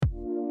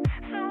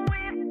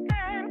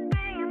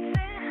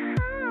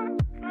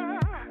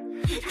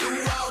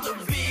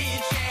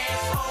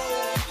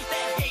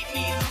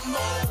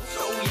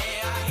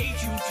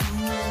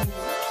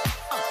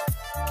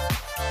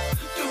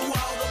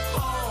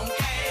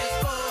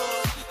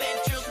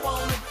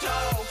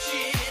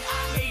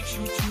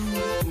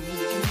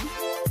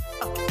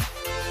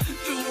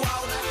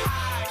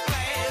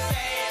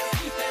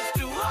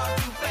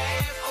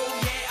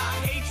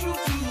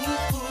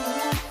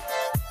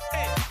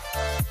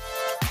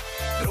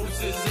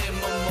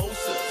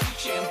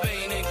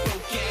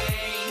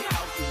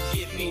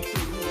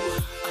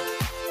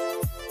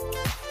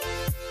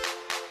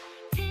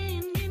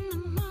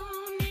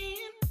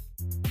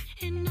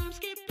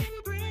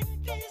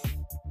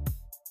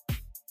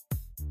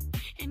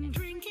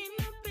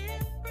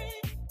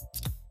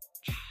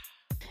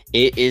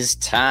It is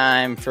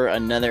time for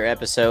another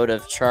episode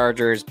of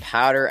Chargers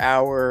Powder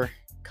Hour.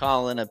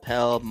 Colin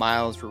Appel,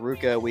 Miles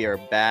Veruca. We are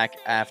back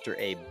after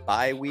a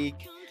bye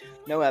week.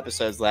 No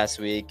episodes last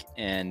week,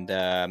 and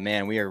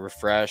man, we are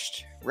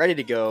refreshed, ready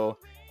to go.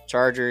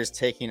 Chargers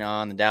taking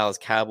on the Dallas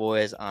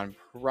Cowboys on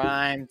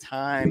prime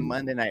time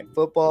Monday Night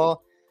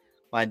Football.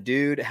 My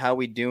dude, how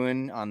we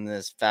doing on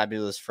this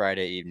fabulous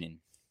Friday evening?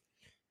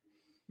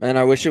 Man,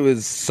 I wish it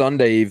was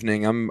Sunday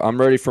evening.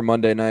 I'm ready for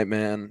Monday night,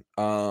 man.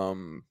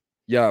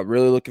 Yeah,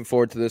 really looking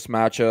forward to this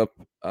matchup.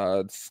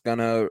 It's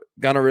gonna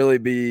really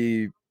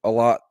be a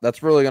lot.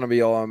 That's really gonna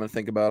be all I'm gonna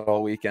think about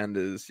all weekend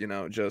is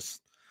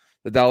just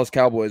the Dallas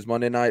Cowboys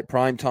Monday night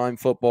prime time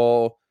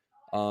football.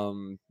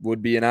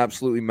 Would be an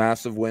absolutely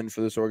massive win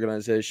for this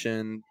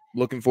organization.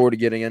 Looking forward to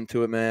getting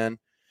into it, man.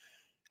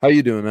 How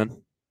you doing,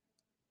 man?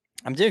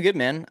 I'm doing good,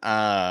 man.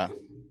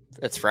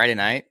 It's Friday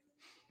night.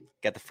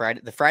 Got the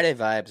Friday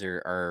vibes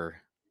are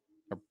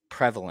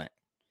prevalent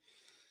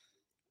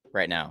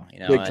right now.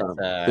 You know, Big time,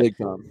 big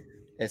time.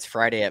 It's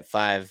Friday at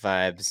 5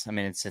 vibes. I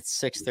mean, it's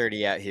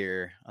 6:30 out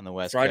here on the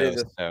West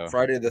Coast. So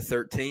Friday the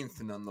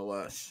 13th,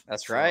 nonetheless.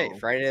 that's right,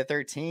 Friday the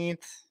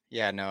 13th.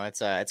 Yeah, no, it's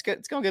good.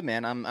 It's going good,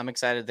 man. I'm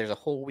excited. There's a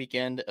whole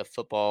weekend of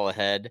football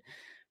ahead.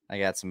 I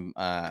got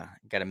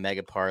got a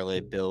mega parlay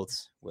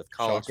built with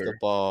college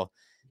football,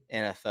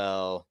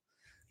 NFL,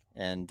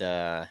 and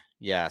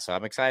yeah, so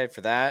I'm excited for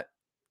that.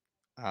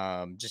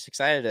 Just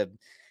excited to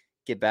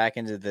get back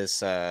into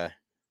this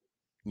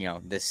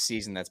this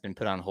season that's been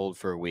put on hold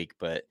for a week.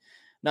 But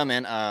no,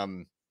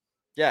 man,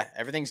 yeah,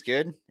 everything's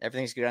good.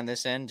 Everything's good on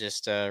this end.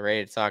 Just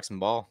ready to talk some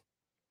ball.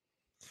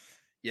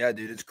 Yeah,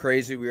 dude, it's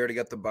crazy. We already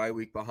got the bye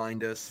week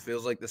behind us.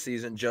 Feels like the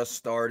season just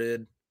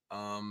started.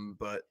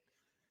 But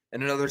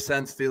in another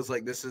sense, feels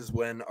like this is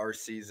when our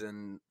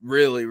season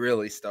really,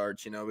 really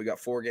starts. You know, we got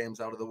 4 games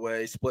out of the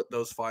way, split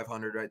those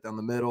 500 right down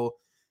the middle,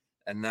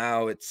 and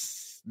now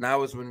is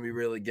when we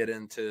really get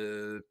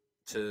into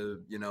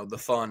the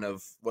fun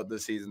of what the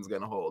season's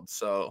going to hold.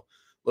 So,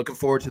 looking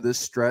forward to this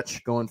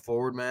stretch going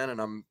forward, man, and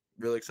I'm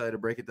really excited to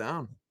break it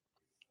down.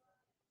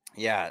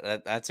 Yeah,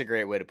 that's a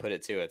great way to put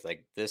it too. It's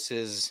like this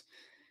is,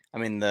 I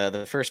mean,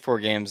 the first 4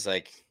 games,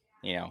 like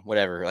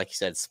whatever, like you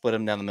said, split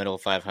them down the middle,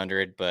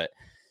 500. But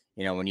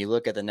when you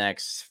look at the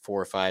next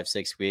 4, 5,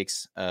 6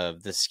 weeks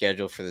of the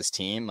schedule for this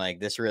team, like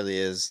this really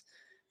is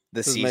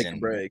the season. Make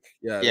and break.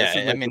 Yeah.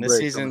 I mean, the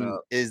season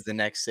is the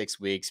next 6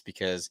 weeks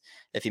because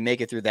if you make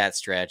it through that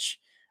stretch,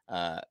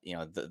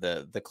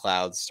 the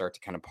clouds start to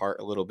kind of part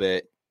a little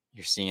bit.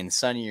 You're seeing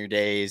sunnier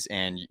days,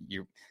 and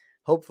you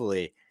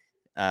hopefully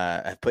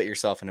have put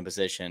yourself in a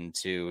position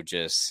to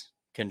just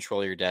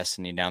control your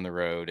destiny down the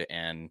road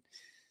and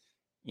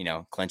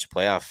clinch a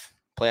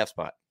playoff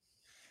spot.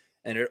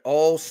 And it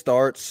all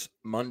starts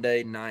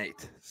Monday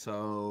night.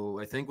 So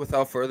I think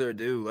without further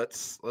ado,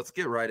 let's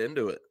get right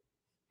into it.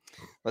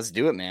 Let's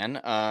do it, man.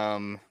 All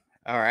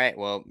right.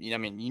 Well, you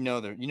know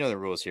the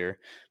rules here.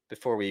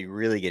 Before we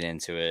really get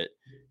into it,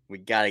 we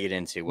got to get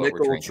into what we're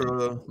drinking.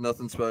 Ultra,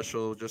 nothing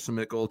special, just a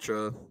Mick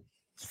Ultra.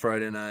 It's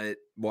Friday night,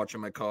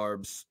 watching my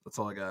carbs. That's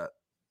all I got.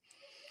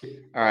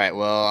 All right.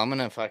 Well, I'm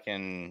gonna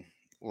fucking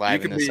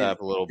liven this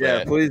up a little bit.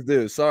 Yeah, please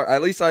do. Sorry,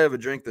 at least I have a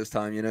drink this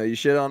time. You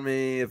shit on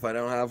me if I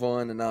don't have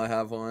one, and now I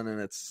have one, and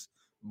it's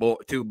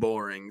too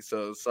boring.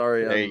 So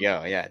sorry. There you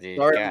go. Yeah, dude.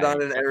 Sorry, I'm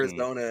down in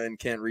Arizona and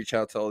can't reach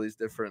out to all these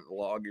different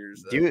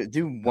loggers.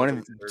 Do one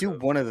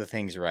of the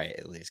things right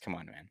at least. Come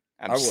on, man.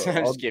 I'm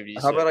just giving you.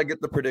 How about I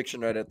get the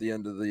prediction right at the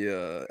end of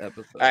the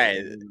episode? All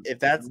right, if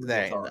that's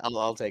that,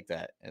 I'll take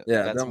that.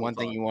 Yeah, if that's one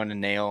thing you want to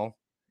nail.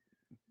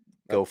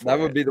 Go for it. That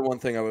would be the one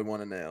thing I would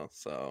want to nail.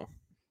 So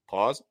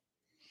pause.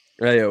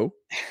 Rayo.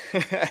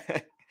 All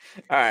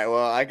right.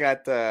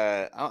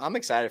 Well, I'm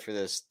excited for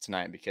this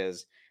tonight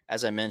because,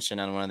 as I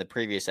mentioned on one of the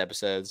previous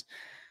episodes,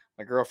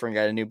 my girlfriend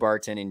got a new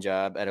bartending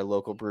job at a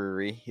local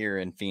brewery here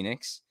in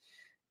Phoenix,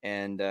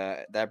 and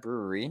that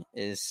brewery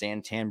is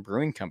Santan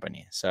Brewing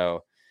Company.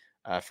 So,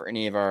 for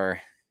any of our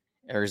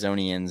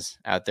Arizonians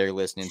out there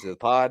listening to the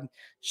pod,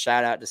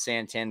 shout out to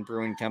Santan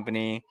Brewing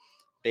Company,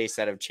 based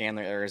out of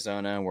Chandler,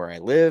 Arizona, where I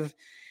live.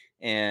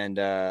 And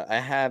I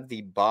have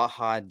the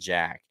Baja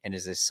Jack, and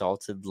is a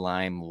salted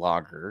lime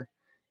lager.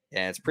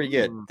 And it's pretty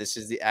good. This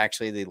is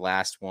actually the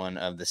last one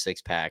of the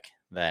 6-pack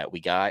that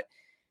we got.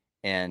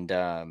 And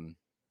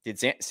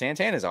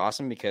Santan is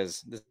awesome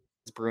because this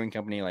brewing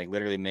company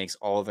literally makes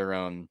all their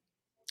own,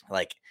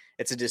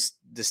 it's a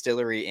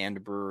distillery and a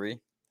brewery.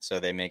 So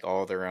they make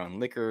all their own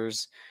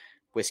liquors,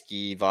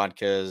 whiskey,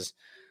 vodkas,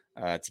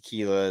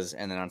 tequilas.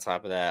 And then on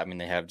top of that, I mean,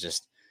 they have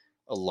just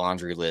a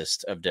laundry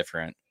list of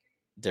different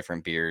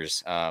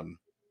beers.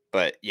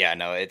 But yeah,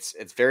 no,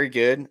 it's very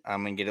good.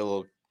 I'm going to get a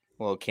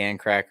little can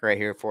crack right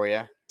here for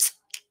you.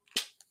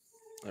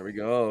 There we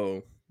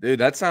go.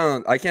 Dude, I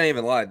can't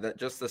even lie. That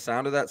just the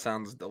sound of that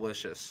sounds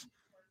delicious.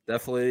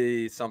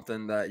 Definitely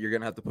something that you're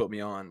going to have to put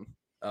me on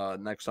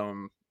next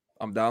time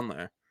I'm down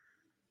there.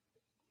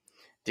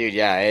 Dude,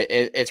 yeah,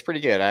 it's pretty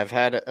good. I've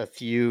had a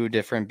few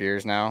different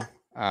beers now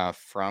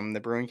from the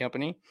brewing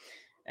company.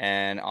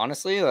 And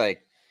honestly,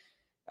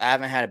 I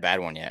haven't had a bad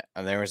one yet.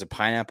 There was a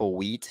pineapple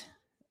wheat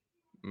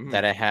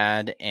that I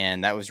had,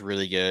 and that was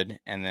really good.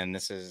 And then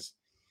this is,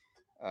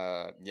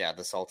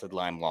 the salted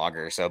lime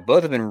lager. So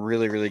both have been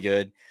really, really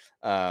good.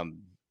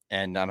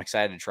 And I'm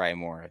excited to try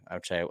more,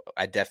 which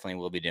I definitely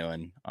will be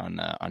doing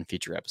on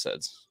future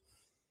episodes.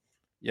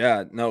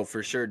 Yeah, no,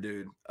 for sure,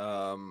 dude.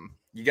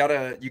 You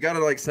gotta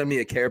like send me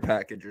a care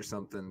package or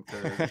something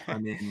because I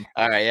mean,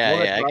 All right,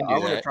 yeah, I can I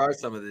do want to that. try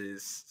some of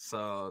these.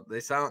 So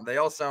they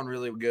all sound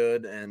really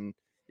good, and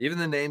even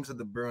the names of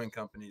the brewing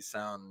companies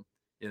sound,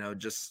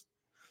 just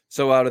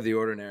so out of the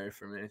ordinary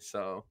for me.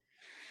 So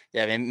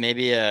Yeah,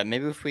 maybe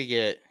if we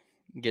get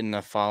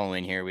enough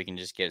following here, we can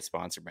just get it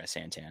sponsored by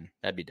Santan.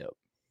 That'd be dope.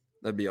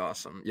 that'd be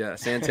awesome. Yeah,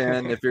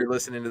 Santan, if you're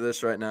listening to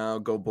this right now,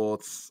 go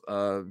Bolts.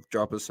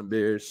 Drop us some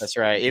beers. That's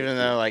right. We'd love Even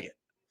to. though like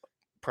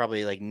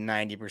probably like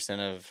 90%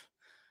 of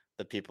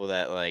the people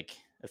that like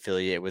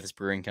affiliate with this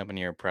brewing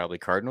company are probably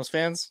Cardinals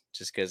fans,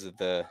 just because of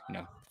the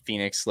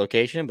Phoenix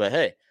location. But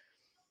hey,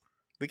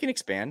 we can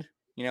expand.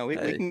 Hey, We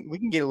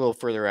can get a little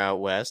further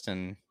out west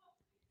and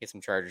get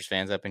some Chargers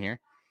fans up in here.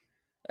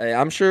 hey,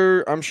 I'm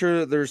sure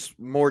there's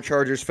more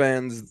Chargers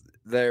fans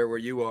there where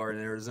you are in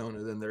Arizona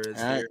than there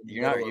is here in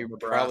the middle of You're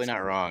probably Nebraska.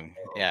 not wrong.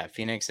 So, Yeah,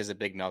 Phoenix is a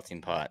big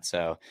melting pot.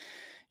 So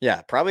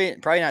yeah, probably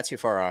not too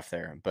far off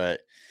there.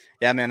 But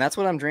yeah, man, that's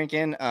what I'm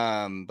drinking.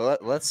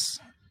 But let's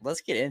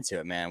get into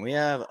it, man. We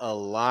have a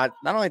lot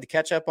not only to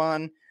catch up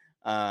on,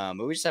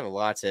 but we just have a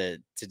lot to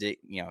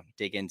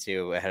dig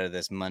into ahead of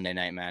this Monday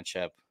night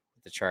matchup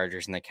with the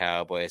Chargers and the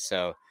Cowboys.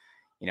 So,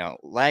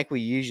 like we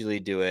usually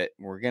do it,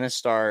 we're gonna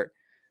start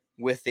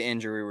with the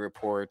injury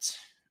report.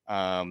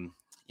 Um,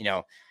 you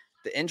know,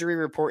 the injury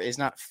report is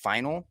not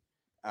final.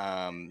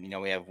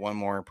 We have one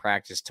more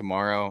practice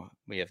tomorrow.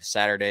 We have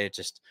Saturday,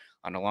 just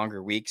on a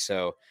longer week.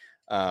 So,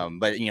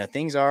 but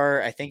things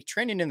are, I think,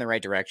 trending in the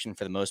right direction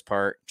for the most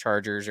part.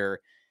 Chargers are,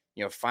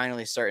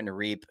 finally starting to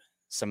reap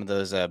some of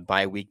those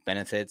bye week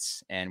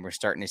benefits, and we're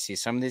starting to see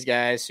some of these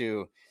guys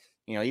who,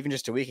 even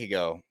just a week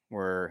ago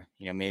were,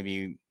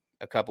 maybe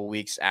a couple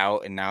weeks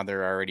out, and now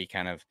they're already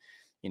kind of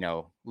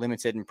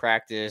limited in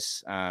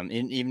practice.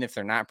 Even if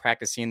they're not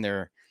practicing,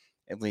 they're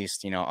at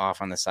least,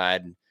 off on the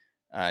side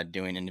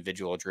doing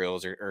individual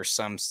drills or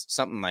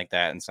something like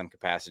that in some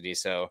capacity.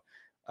 So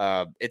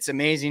it's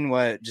amazing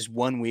what just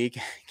 1 week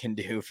can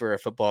do for a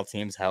football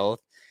team's health.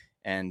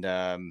 And,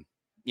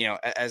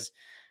 as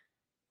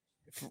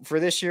for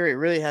this year, it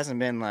really hasn't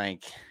been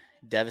like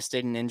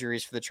devastating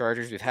injuries for the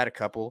Chargers. We've had a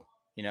couple,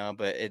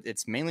 but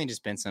it's mainly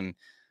just been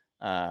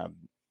um,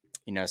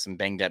 some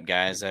banged up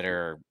guys that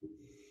are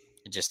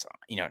just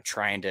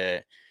trying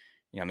to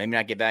maybe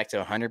not get back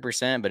to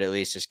 100%, but at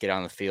least just get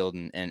on the field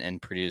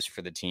and produce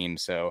for the team.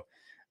 So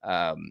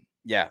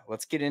yeah,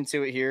 let's get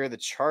into it here. The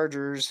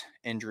Chargers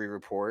injury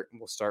report,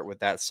 we'll start with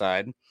that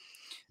side.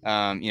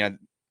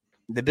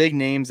 The big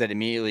names that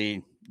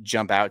immediately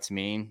jump out to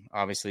me,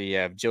 obviously you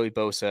have Joey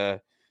Bosa,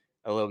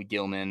 Alohi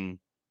Gilman,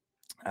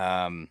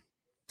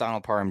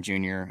 Donald Parham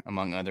Jr.,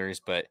 among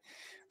others. But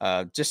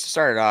just to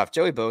start it off,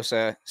 Joey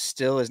Bosa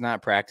still is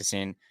not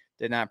practicing.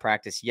 Did not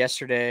practice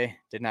yesterday.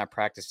 Did not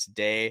practice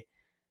today.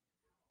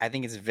 I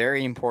think it's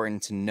very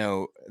important to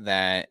note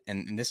that,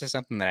 and this is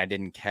something that I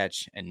didn't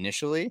catch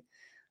initially.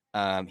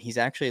 He's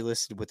actually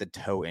listed with a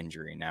toe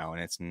injury now,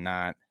 and it's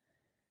not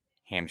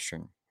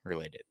hamstring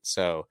related.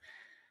 So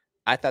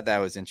I thought that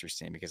was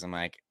interesting because I'm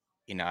like,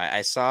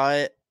 I saw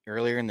it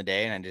earlier in the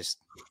day and I just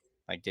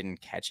like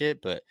didn't catch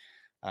it. But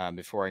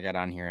before I got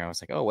on here, I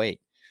was like, oh wait,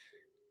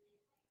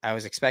 I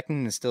was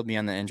expecting to still be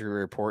on the injury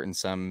report in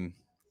some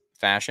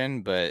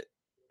fashion, but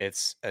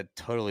it's a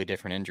totally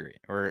different injury.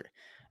 Or,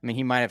 I mean,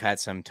 he might have had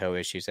some toe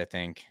issues, I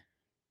think,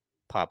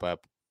 pop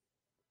up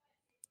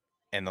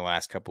in the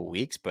last couple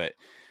weeks, but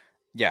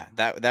yeah,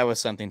 that was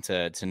something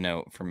to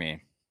note for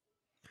me.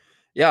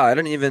 yeah, I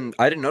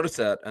didn't notice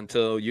that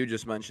until you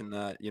just mentioned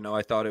that.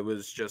 I thought it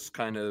was just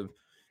kind of,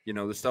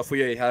 the stuff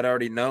we had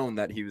already known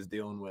that he was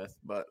dealing with.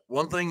 But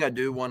one thing I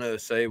do want to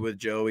say with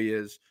Joey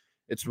is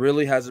it's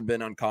really hasn't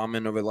been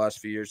uncommon over the last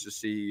few years to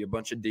see a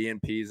bunch of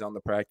DNPs on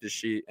the practice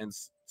sheet and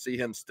see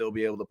him still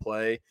be able to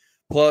play.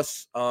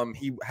 Plus,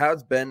 he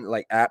has been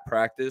like at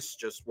practice,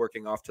 just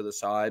working off to the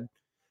side.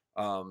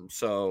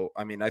 So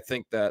I mean, I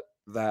think that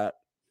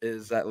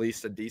is at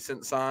least a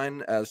decent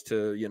sign as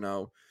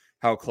to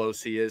how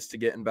close he is to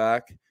getting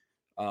back.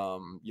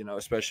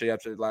 Especially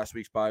after last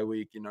week's bye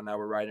week. Now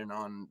we're riding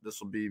on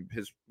this will be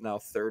his now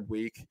third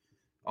week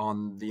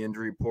on the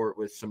injury report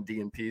with some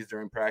DNPs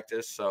during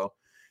practice. So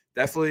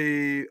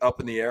definitely up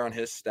in the air on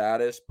his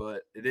status,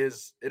 but it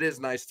is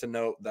nice to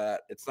note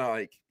that it's not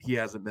like he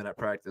hasn't been at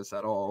practice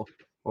at all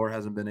or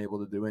hasn't been able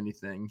to do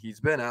anything. He's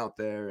been out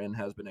there and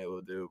has been able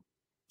to do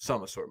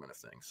some assortment of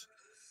things.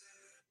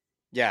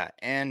 Yeah,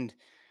 and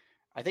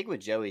I think with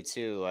Joey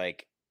too,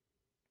 like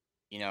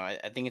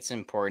I think it's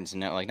important to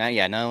know, like,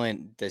 not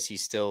only does he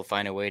still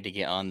find a way to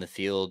get on the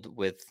field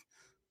with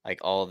like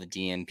all the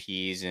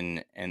DNPs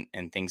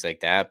and things like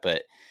that,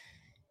 but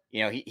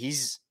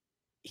he's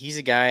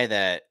a guy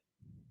that,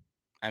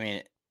 I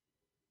mean,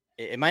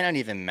 it might not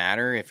even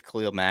matter if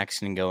Khalil Mack's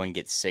can go and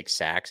get 6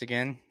 sacks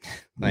again.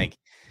 Like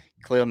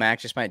Khalil Mack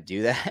just might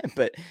do that,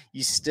 but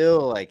you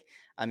still like,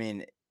 I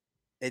mean,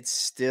 it's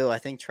still, I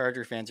think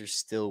Charger fans are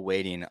still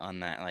waiting on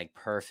that like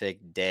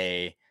perfect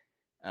day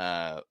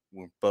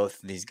where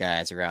both of these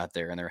guys are out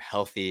there and they're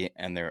healthy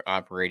and they're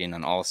operating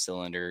on all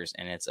cylinders,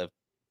 and it's a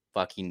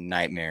fucking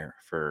nightmare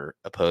for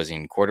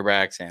opposing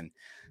quarterbacks and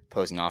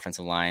opposing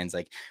offensive lines.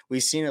 Like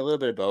we've seen a little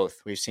bit of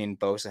both. We've seen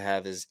Bosa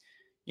have his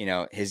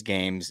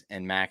games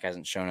and Mac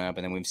hasn't shown up,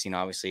 and then we've seen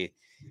obviously,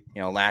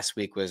 last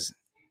week was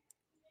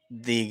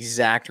the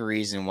exact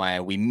reason why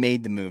we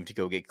made the move to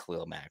go get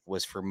Khalil Mack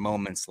was for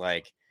moments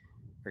like,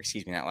 or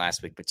excuse me, not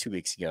last week, but 2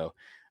 weeks ago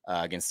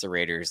against the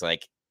Raiders.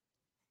 Like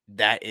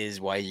that is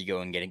why you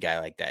go and get a guy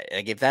like that.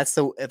 Like if that's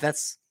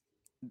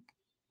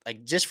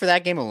like just for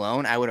that game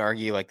alone, I would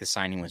argue like the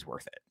signing was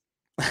worth it.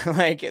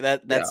 Like Yeah.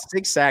 that's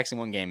 6 sacks in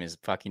one game is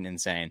fucking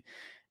insane.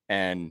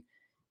 And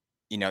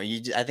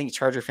I think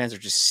Charger fans are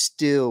just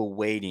still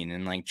waiting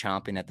and like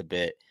chomping at the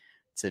bit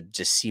to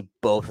just see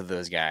both of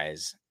those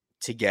guys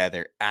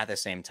together at the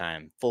same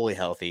time, fully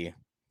healthy,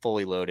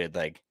 fully loaded,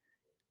 like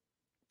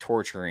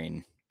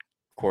torturing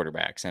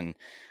quarterbacks. And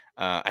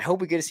I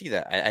hope we get to see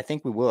that. I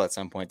think we will at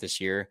some point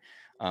this year.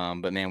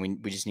 But man,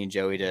 we just need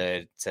Joey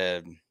to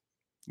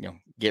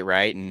get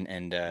right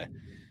and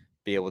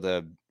be able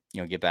to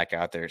get back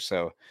out there.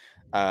 So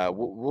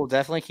we'll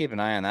definitely keep an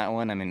eye on that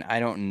one. I mean, I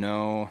don't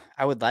know.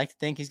 I would like to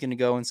think he's going to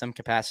go in some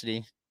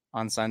capacity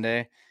on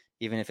Sunday,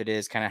 even if it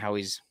is kind of how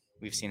we've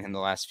seen him the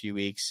last few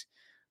weeks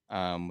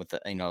with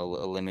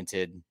a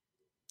limited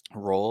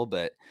role.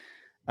 But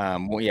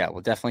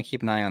we'll definitely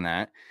keep an eye on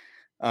that.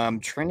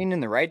 Trending in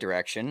the right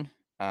direction,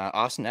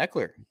 Austin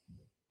Eckler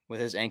with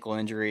his ankle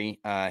injury.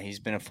 He's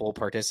been a full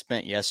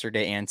participant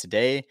yesterday and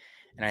today.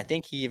 And I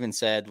think he even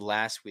said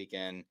last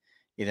weekend,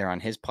 either on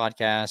his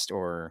podcast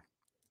or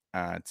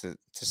to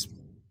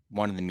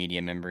one of the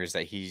media members,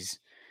 that he's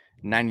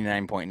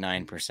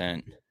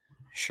 99.9%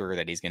 sure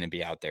that he's going to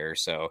be out there.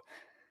 So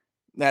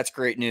that's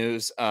great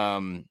news.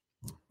 And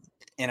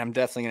I'm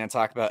definitely going to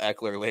talk about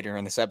Eckler later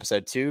in this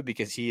episode too,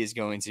 because he is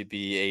going to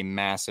be a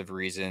massive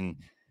reason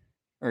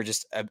or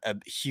just a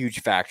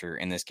huge factor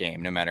in this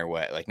game, no matter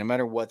what. Like, no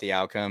matter what the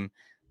outcome,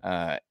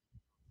 a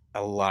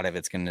lot of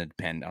it's going to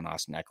depend on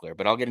Austin Eckler.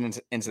 But I'll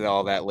get into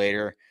all that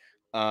later.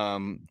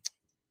 Alohi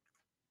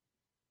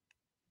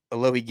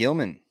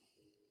Gilman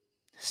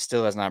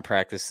still has not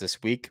practiced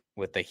this week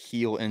with a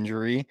heel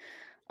injury.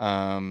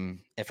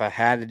 If I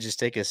had to just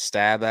take a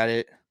stab at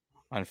it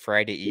on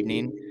Friday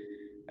evening,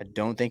 I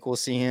don't think we'll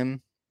see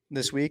him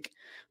this week.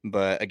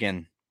 But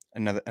again,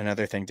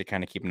 another thing to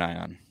kind of keep an eye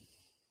on.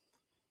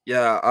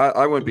 Yeah,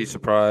 I wouldn't be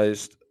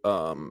surprised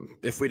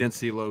if we didn't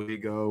see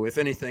Lohi go. If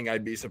anything,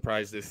 I'd be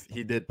surprised if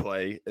he did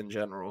play in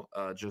general,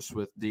 just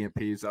with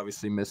DMPs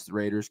obviously missed the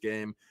Raiders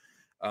game.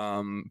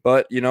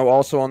 But,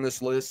 also on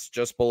this list,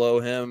 just below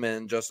him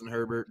and Justin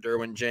Herbert,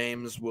 Derwin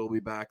James will be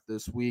back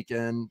this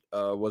weekend,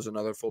 was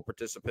another full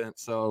participant.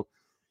 So,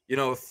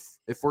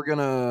 if we're going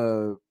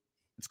to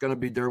 – it's going to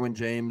be Derwin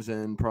James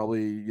and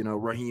probably,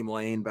 Raheem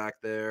Lane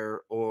back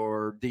there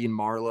or Dean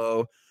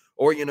Marlowe.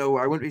 Or,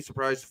 I wouldn't be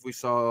surprised if we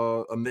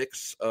saw a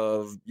mix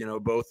of,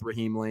 both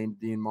Raheem Lane,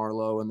 Dean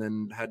Marlowe, and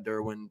then had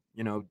Derwin,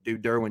 do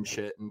Derwin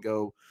shit and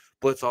go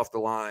blitz off the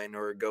line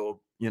or go,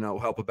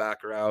 help a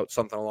backer out,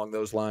 something along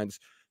those lines.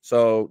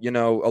 So,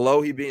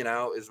 Alohi being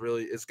out is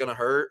going to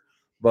hurt.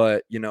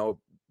 But,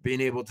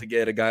 being able to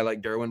get a guy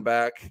like Derwin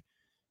back,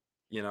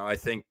 I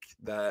think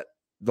that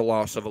the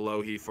loss of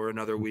Alohi for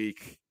another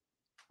week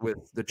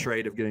with the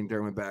trade of getting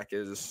Derwin back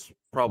is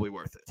probably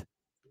worth it.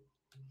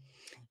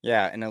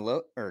 Yeah, and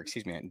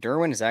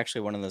Derwin is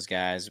actually one of those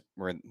guys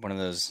where one of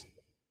those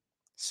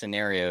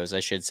scenarios, I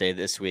should say,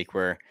 this week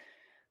where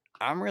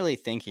I'm really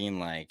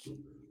thinking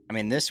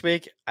this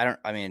week, and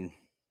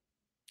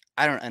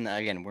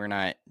again, we're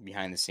not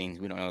behind the scenes.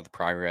 We don't know the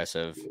progress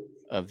of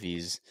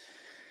these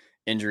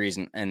injuries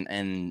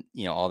and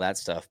all that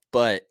stuff.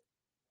 But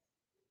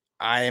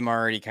I am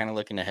already kind of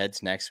looking ahead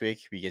to next week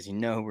because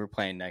we're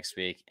playing next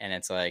week, and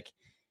it's like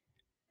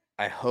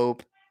I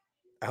hope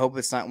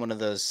it's not one of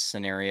those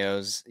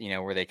scenarios,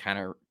 where they kind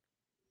of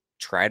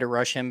try to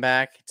rush him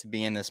back to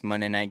be in this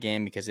Monday night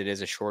game because it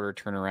is a shorter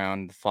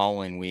turnaround the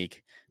following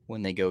week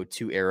when they go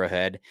to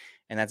Arrowhead.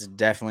 And that's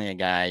definitely a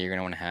guy you're going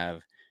to want to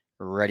have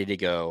ready to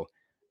go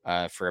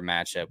for a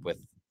matchup with,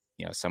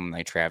 someone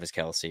like Travis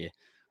Kelce.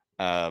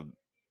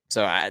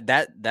 So I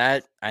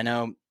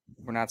know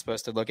we're not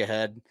supposed to look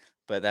ahead,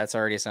 but that's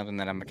already something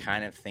that I'm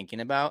kind of thinking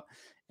about.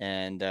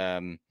 And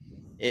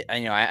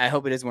I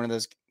hope it is one of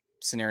those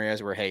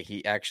scenarios where, hey,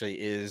 he actually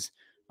is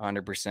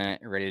 100%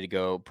 ready to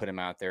go, put him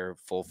out there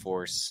full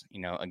force,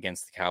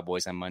 against the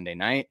Cowboys on Monday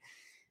night,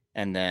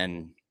 and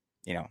then,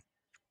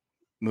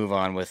 move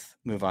on with,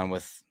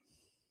 the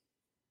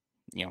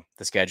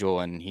schedule,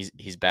 and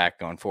he's back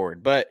going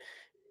forward. But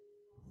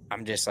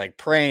I'm just like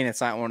praying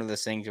it's not one of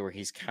those things where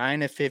he's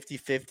kind of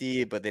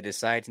 50-50, but they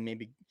decide to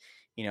maybe,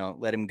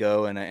 let him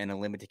go in a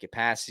limited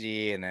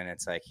capacity. And then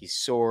it's like he's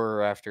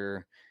sore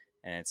after,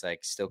 and it's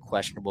like still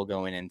questionable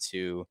going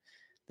into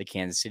the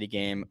Kansas City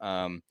game.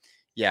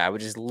 Yeah, I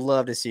would just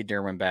love to see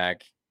Derwin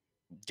back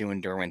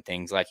doing Derwin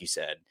things, like you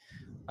said,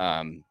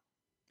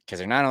 because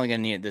they're not only going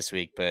to need it this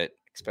week, but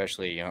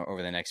especially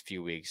over the next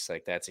few weeks.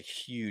 Like that's a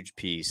huge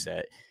piece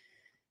that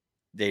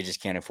they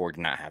just can't afford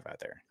to not have out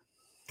there.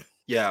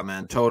 Yeah,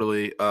 man,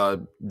 totally.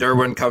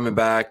 Derwin coming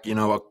back,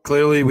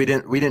 clearly we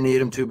didn't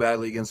need him too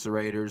badly against the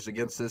Raiders.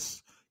 Against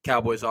this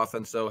Cowboys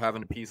offense, though,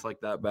 having a piece like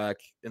that back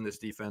in this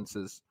defense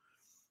is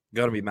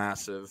going to be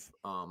massive.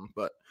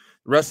 But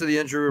the rest of the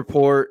injury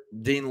report,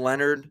 Dean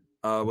Leonard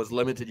was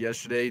limited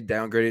yesterday,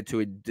 downgraded to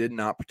he did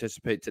not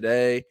participate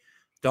today.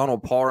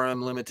 Donald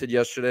Parham limited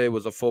yesterday,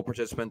 was a full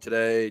participant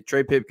today.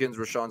 Trey Pipkins,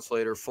 Rashawn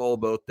Slater, full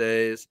both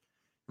days.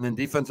 And then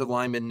defensive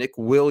lineman Nick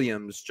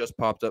Williams just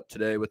popped up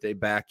today with a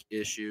back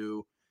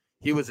issue.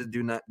 He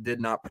did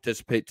not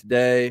participate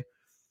today.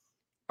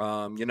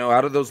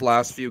 Out of those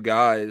last few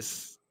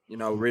guys,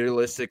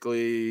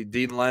 realistically,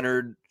 Dean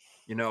Leonard,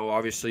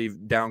 obviously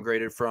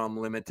downgraded from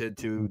limited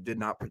to did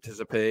not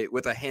participate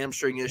with a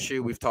hamstring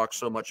issue. We've talked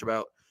so much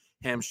about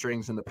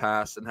hamstrings in the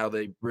past and how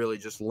they really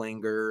just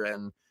linger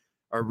and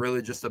are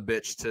really just a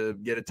bitch to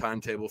get a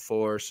timetable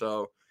for.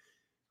 So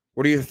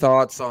what are your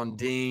thoughts on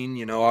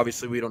Dean?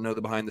 Obviously we don't know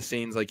the behind the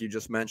scenes like you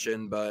just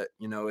mentioned, but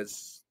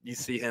is you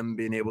see him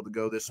being able to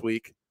go this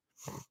week?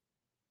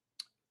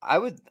 I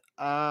would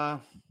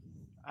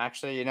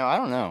actually, I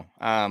don't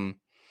know.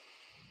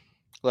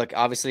 Look,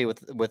 obviously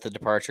with the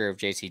departure of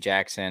JC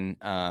Jackson,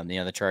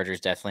 the Chargers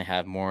definitely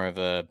have more of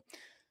a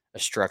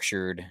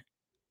structured,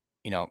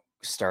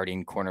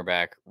 starting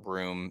cornerback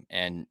room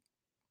and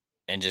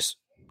just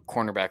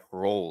cornerback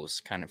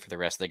roles kind of for the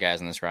rest of the guys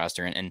on this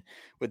roster. And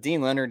with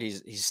Dean Leonard,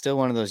 he's still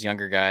one of those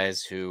younger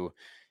guys who,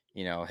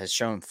 has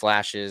shown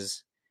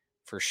flashes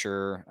for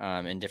sure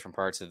in different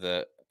parts of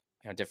the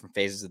different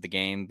phases of the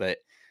game. But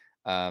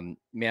man,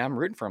 I'm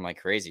rooting for him like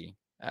crazy.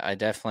 I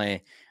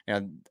definitely,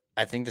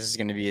 I think this is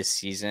going to be a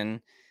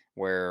season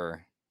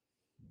where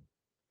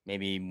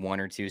maybe 1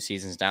 or 2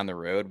 seasons down the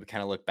road we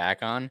kind of look back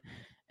on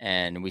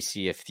and we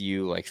see a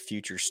few like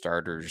future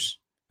starters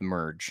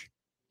emerge,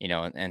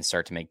 and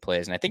start to make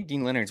plays. And I think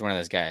Dean Leonard's one of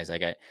those guys.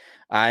 Like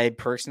I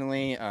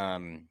personally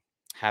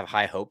have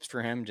high hopes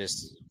for him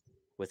just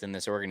within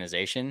this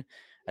organization.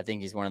 I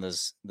think he's one of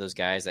those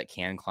guys that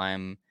can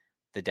climb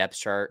the depth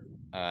chart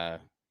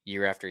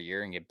year after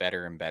year and get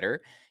better and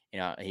better.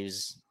 He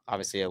was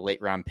obviously a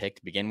late round pick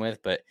to begin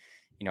with, but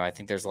I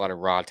think there's a lot of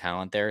raw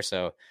talent there.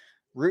 So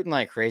rooting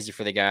like crazy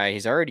for the guy.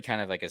 He's already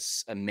kind of like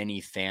a mini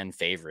fan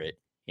favorite,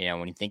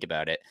 when you think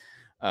about it.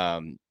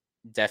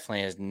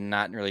 Definitely has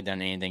not really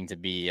done anything to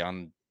be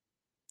on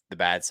the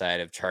bad side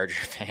of Charger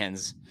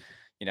fans.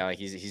 Like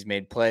he's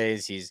made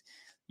plays. He's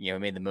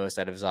made the most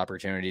out of his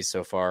opportunities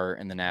so far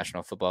in the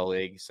National Football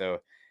League. So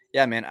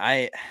yeah, man,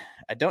 I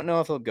don't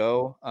know if he'll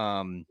go,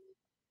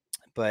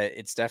 but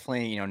it's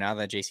definitely now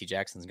that JC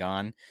Jackson's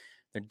gone,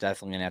 they're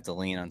definitely gonna have to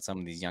lean on some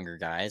of these younger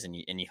guys, and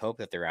you hope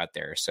that they're out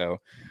there. So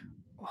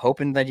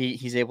hoping that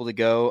he's able to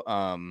go.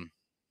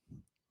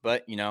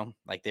 But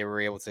like they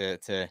were able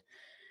to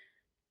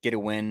get a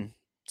win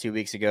 2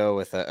 weeks ago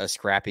with a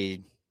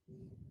scrappy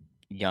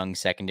young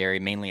secondary,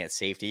 mainly at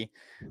safety.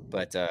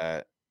 But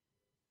I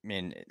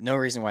mean, no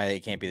reason why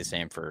it can't be the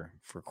same for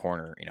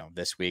corner,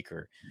 this week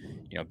or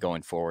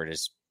going forward.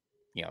 Is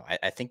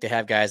I think they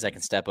have guys that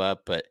can step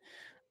up, but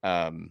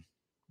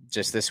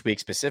just this week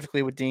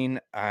specifically with Dean,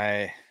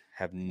 I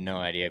have no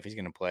idea if he's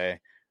going to play.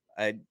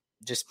 I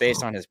just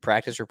based on his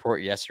practice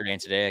report yesterday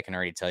and today, I can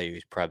already tell you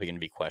he's probably going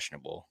to be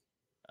questionable,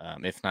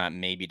 if not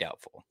maybe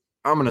doubtful.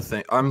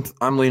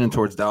 I'm leaning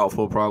towards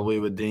doubtful probably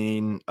with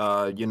Dean.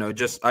 I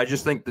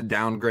just think the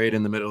downgrade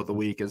in the middle of the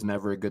week is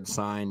never a good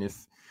sign.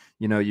 If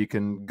you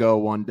can go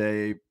one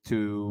day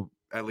to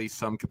at least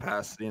some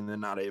capacity and then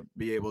not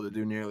be able to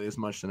do nearly as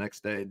much the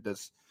next day,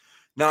 does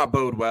not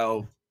bode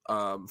well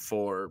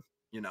for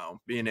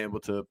being able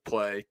to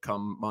play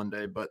come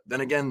Monday. But then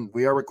again,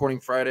 we are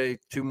recording Friday,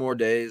 2 more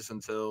days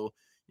until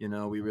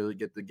we really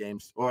get the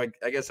games. Well,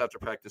 I guess after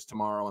practice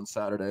tomorrow on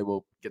Saturday,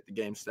 we'll get the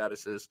game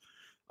statuses.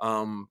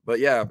 But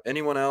yeah,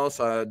 anyone else?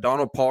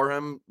 Donald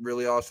Parham,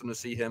 really awesome to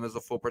see him as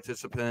a full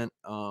participant.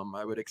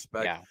 I would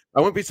expect. Yeah. I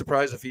wouldn't be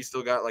surprised if he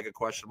still got like a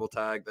questionable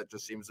tag. That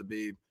just seems to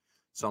be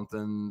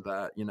something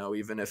that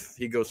even if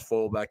he goes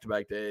full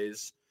back-to-back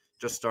days,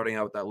 just starting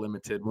out with that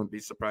limited, wouldn't be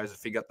surprised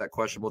if he got that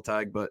questionable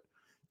tag. But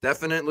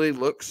definitely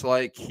looks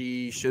like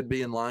he should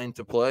be in line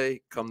to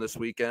play come this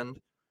weekend.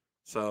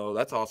 So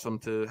that's awesome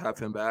to have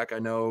him back. I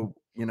know,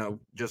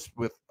 just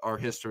with our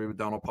history with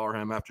Donald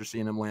Parham after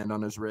seeing him land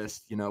on his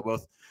wrist,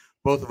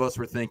 both of us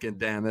were thinking,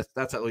 damn,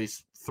 that's at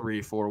least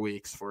 3-4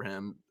 weeks for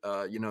him.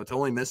 To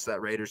only miss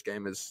that Raiders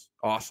game is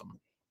awesome.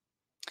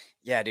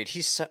 Yeah, dude,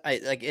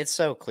 it's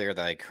so clear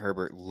that like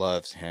Herbert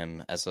loves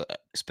him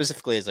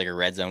specifically as like a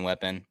red zone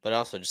weapon, but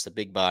also just a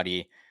big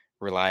body,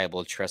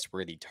 reliable,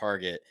 trustworthy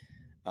target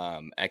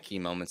at key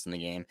moments in the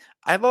game.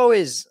 I've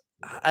always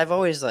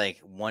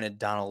like wanted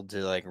Donald to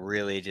like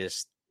really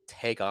just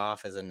take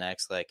off as a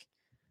next like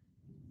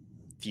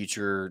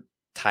future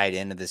tied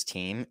into this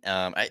team.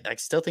 I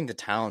still think the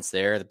talent's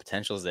there, the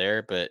potential's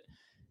there, but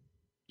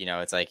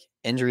it's like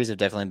injuries have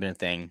definitely been a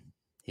thing.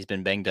 He's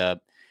been banged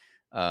up.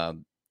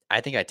 Um,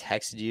 I think I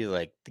texted you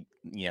like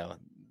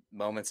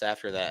moments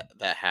after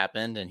that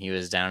happened, and he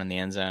was down in the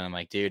end zone. I'm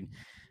like, dude,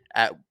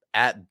 at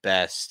at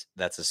best,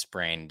 that's a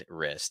sprained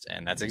wrist,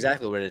 and that's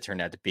exactly what it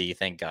turned out to be.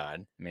 Thank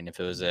God. I mean, if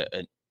it was a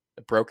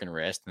broken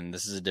wrist, then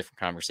this is a different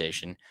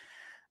conversation.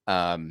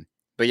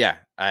 But yeah,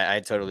 I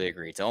totally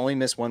agree. To only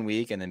miss 1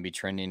 week and then be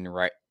trending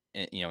right,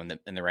 in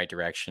the right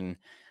direction,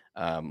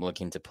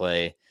 looking to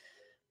play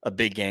a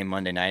big game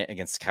Monday night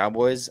against the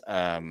Cowboys.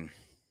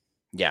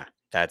 Yeah,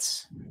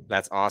 that's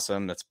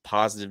awesome. That's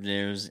positive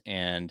news,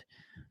 and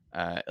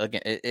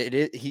again,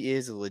 he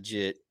is a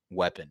legit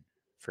weapon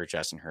for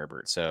Justin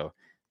Herbert. So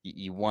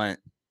you want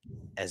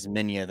as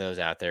many of those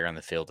out there on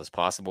the field as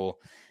possible,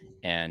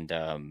 and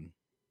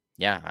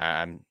yeah,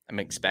 I'm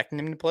expecting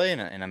him to play,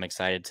 and I'm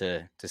excited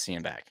to see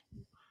him back.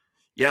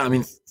 Yeah, I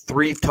mean,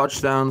 3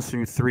 touchdowns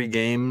through 3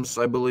 games,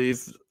 I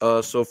believe,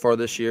 so far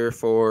this year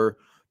for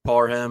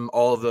Parham.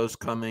 All of those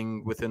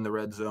coming within the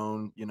red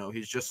zone.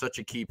 He's just such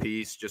a key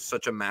piece, just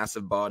such a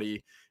massive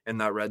body in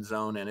that red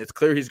zone, and it's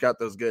clear he's got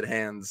those good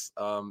hands.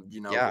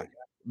 Yeah,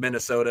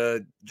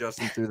 Minnesota,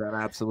 Justin threw that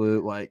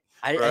absolute bro,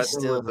 I that thing was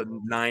still a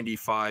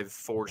 95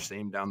 four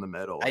seam down the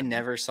middle, I and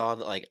never saw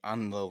that like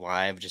on the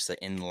live, just like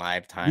in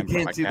live you time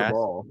can't see the broadcast.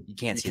 ball. You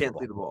can't You see the can't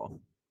see ball. the ball.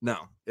 No,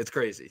 it's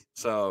crazy.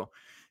 So,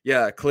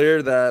 yeah,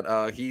 clear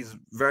that he's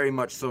very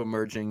much so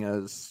emerging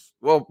as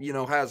well.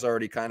 Has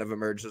already kind of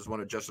emerged as one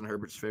of Justin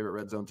Herbert's favorite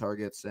red zone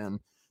targets, and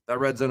that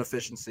red zone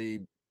efficiency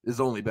is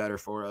only better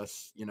for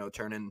us.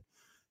 Turning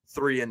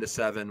 3 into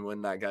 7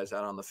 when that guy's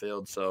out on the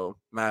field. So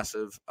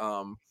massive.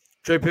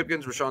 Trey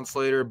Pipkins, Rashawn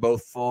Slater,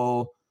 both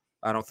full.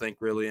 I don't think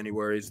really any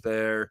worries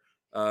there.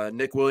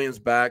 Nick Williams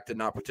back, did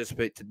not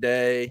participate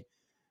today.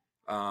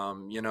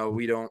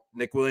 We don't.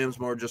 Nick Williams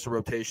more just a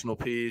rotational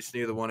piece.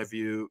 Neither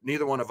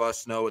one of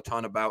us know a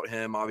ton about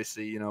him.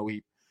 Obviously,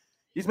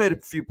 he's made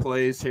a few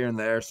plays here and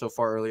there so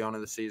far early on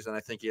in the season. I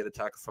think he had a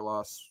tackle for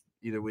loss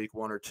either week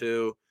 1 or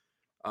 2.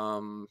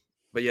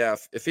 But yeah,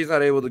 if he's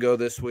not able to go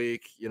this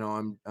week,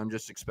 I'm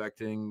just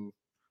expecting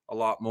a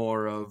lot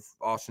more of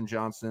Austin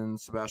Johnson,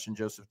 Sebastian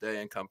Joseph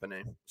Day, and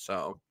company.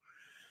 So,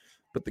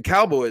 but the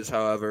Cowboys,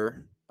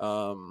 however,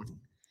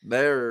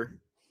 they're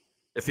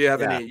if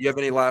Yeah. you have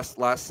any last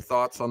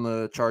thoughts on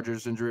the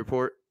Chargers injury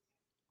report?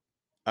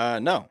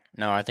 No,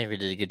 I think we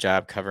did a good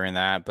job covering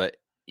that. But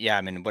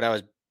yeah,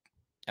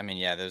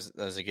 yeah, that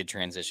was a good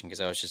transition because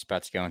I was just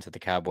about to go into the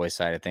Cowboys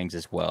side of things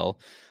as well.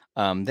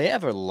 They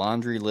have a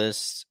laundry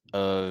list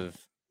of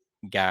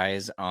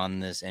guys on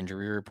this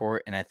injury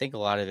report, and I think a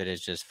lot of it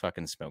is just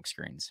fucking smoke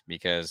screens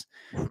because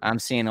I'm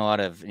seeing a lot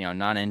of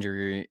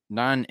non-injury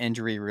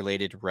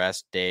related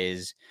rest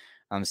days.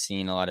 I'm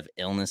seeing a lot of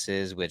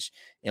illnesses, which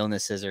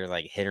illnesses are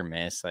like hit or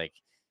miss. Like,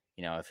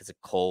 if it's a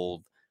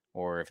cold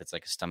or if it's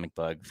like a stomach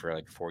bug for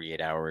like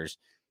 48 hours,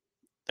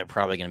 they're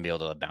probably going to be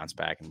able to bounce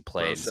back and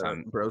play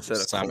in Bro said a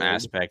some cold.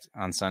 aspect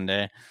on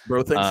Sunday.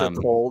 Bro thinks a Um,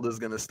 cold is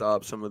going to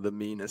stop some of the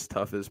meanest,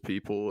 toughest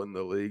people in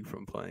the league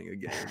from playing a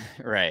game.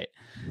 right.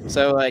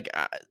 So like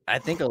I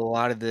think a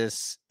lot of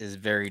this is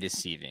very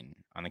deceiving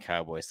on the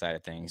Cowboys side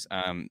of things.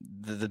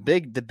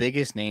 The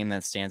biggest name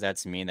that stands out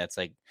to me that's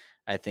like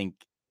I think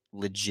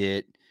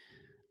legit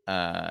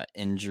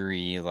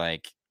injury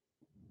like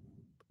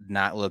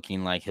not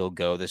looking like he'll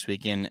go this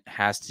weekend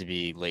has to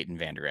be Leighton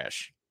Vander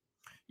Esch.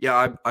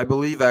 Yeah, I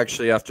believe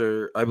actually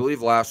I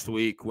believe last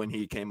week when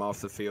he came off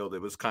the field,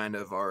 it was kind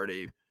of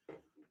already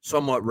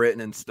somewhat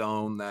written in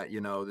stone that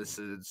this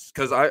is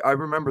because I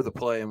remember the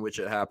play in which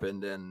it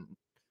happened, and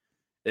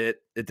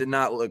it did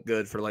not look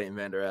good for Leighton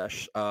Vander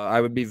Esch.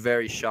 I would be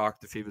very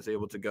shocked if he was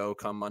able to go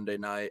come Monday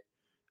night.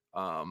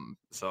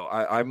 So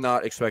I'm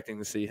not expecting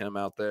to see him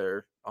out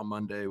there on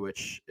Monday,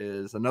 which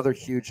is another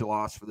huge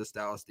loss for this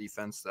Dallas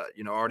defense that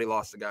already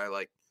lost a guy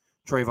like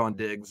Trayvon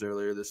Diggs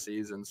earlier this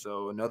season.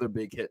 So another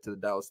big hit to the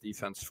Dallas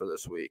defense for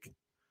this week.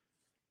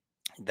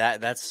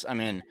 That's I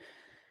mean,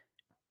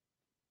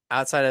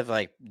 outside of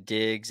like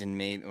Diggs and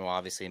maybe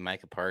obviously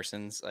Micah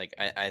Parsons, like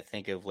I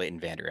think of Leighton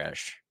Vander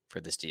Esch for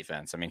this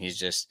defense. I mean,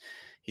 he's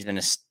been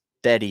a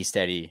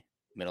steady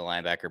middle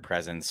linebacker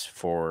presence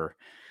for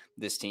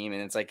this team,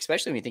 and it's like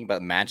especially when you think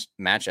about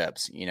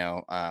matchups.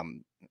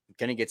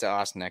 Gonna get to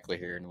Austin Eckler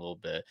here in a little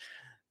bit,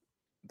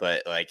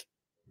 but like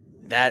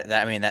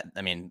when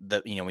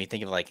you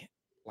think of like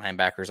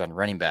linebackers on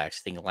running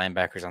backs, think of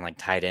linebackers on like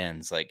tight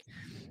ends, like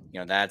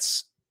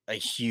that's a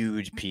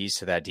huge piece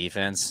to that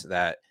defense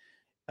that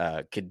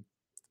could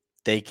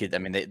they could I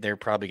mean they're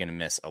probably going to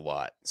miss a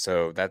lot.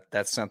 So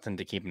that's something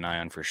to keep an eye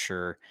on for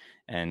sure.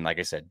 And like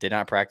I said, did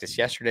not practice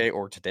yesterday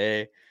or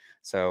today.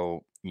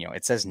 So,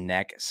 it says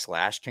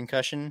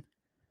neck/concussion.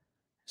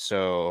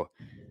 So,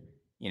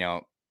 you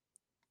know,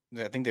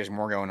 I think there's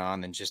more going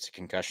on than just a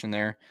concussion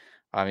there.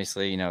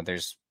 Obviously,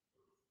 there's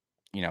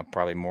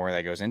probably more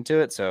that goes into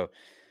it. So,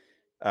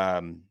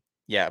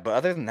 yeah, but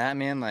other than that,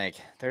 man, like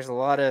there's a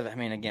lot of I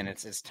mean, again,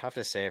 it's tough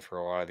to say for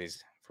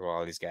for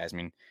all these guys. I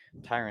mean,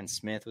 Tyron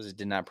Smith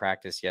did not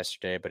practice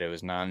yesterday, but it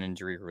was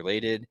non-injury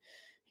related.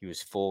 He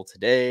was full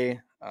today.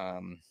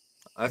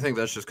 I think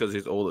that's just because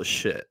he's old as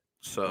shit.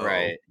 So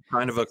Right.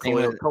 kind of a Same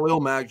with Khalil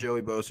Mack,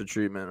 Joey Bosa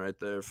treatment right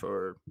there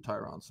for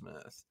Tyron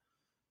Smith.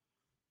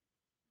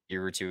 a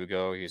year or two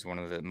ago. He was one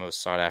of the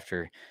most sought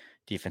after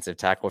defensive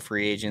tackle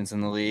free agents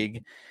in the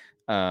league.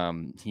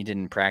 He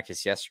didn't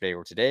practice yesterday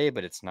or today,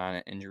 but it's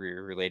not injury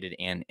related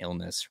and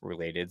illness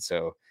related.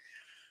 So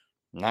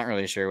I'm not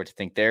really sure what to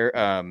think there.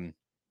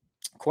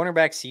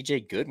 Cornerback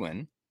CJ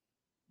Goodwin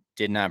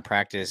did not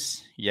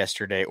practice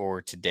yesterday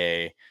or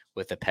today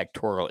with a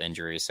pectoral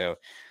injury. So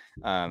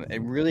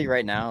it really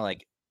right now,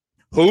 like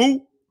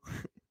Who?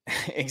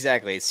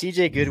 exactly,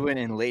 CJ Goodwin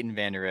and Leighton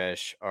Vander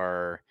Esch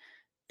are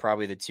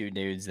probably the two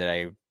dudes that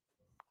I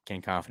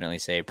can confidently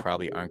say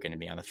probably aren't going to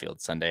be on the field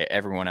Sunday.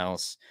 Everyone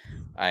else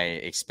I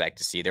expect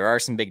to see. There are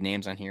some big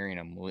names on here,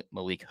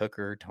 Malik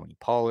Hooker, Tony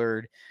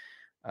Pollard,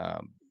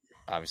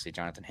 obviously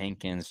Jonathan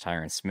Hankins,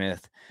 Tyron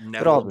Smith, but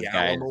Neville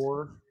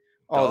Gallimore.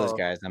 all those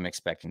guys I'm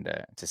expecting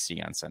to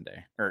see on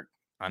Sunday or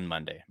on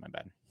Monday. My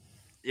bad.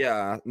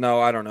 Yeah,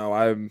 no, I don't know.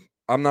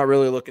 I'm not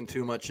really looking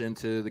too much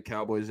into the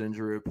Cowboys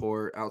injury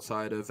report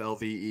outside of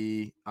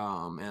LVE,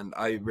 and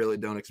I really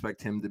don't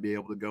expect him to be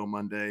able to go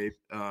Monday.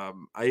 I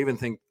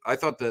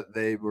thought that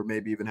they were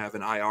maybe even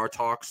having IR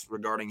talks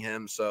regarding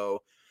him,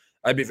 so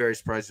I'd be very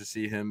surprised to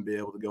see him be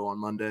able to go on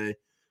Monday.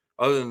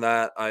 Other than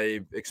that,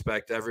 I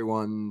expect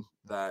everyone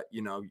that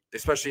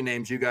especially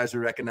names you guys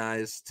would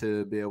recognize,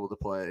 to be able to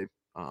play.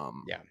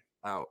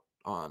 Out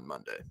on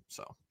Monday.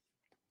 So,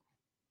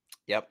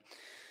 yep.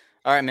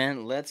 All right,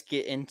 man. Let's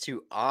get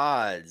into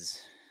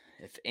odds.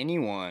 If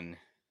anyone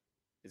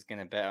is going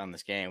to bet on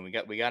this game, we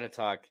got to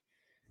talk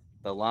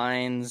the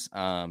lines.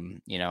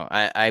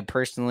 I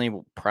personally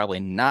will probably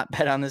not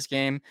bet on this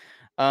game,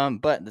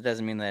 but that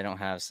doesn't mean that I don't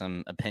have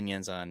some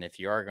opinions on if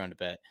you are going to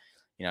bet.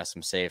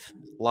 Some safe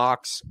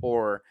locks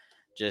or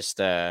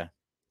just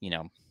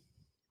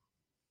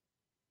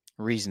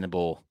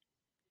reasonable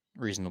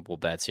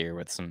bets here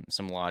with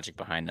some logic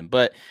behind them.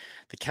 But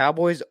the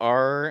Cowboys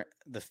are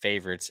the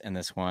favorites in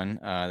this one.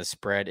 The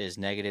spread is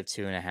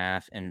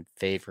 -2.5 in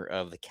favor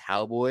of the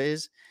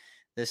Cowboys.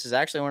 This is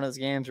actually one of those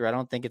games where I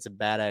don't think it's a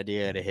bad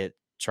idea to hit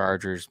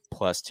Chargers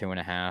plus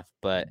 2.5,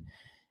 but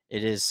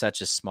it is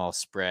such a small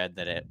spread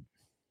that it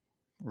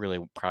really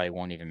probably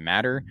won't even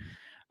matter.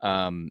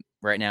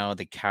 Right now,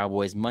 the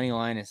Cowboys money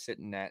line is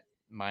sitting at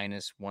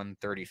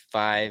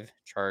 -135,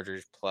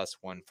 Chargers plus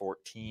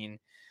 114,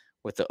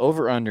 with the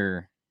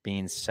over-under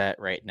being set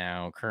right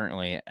now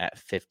currently at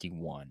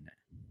 51.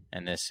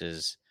 And this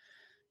is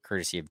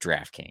courtesy of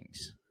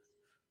DraftKings.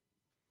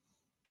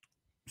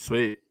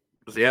 Sweet.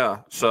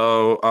 Yeah.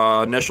 So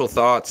initial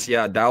thoughts.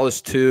 Yeah,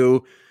 Dallas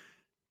 2.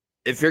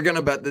 If you're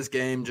gonna bet this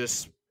game,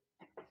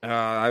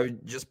 I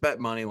would just bet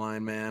money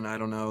line, man. I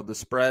don't know. The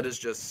spread is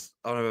just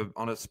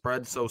on a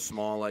spread so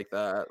small like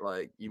that.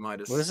 Like you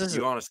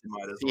honestly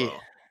might as well.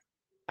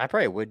 I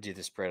probably would do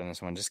the spread on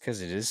this one just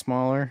because it is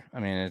smaller. I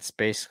mean, it's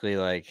basically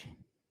like,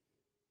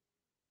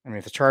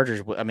 if the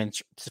Chargers,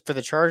 for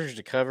the Chargers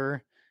to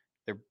cover,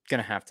 they're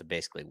gonna have to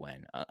basically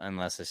win,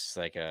 unless it's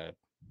like a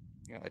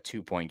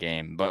 2-point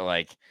game. But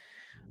like,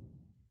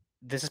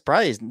 this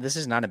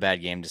is not a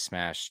bad game to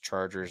smash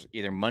Chargers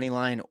either money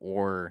line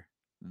or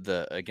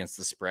against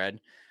the spread.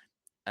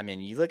 I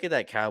mean, you look at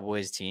that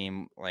Cowboys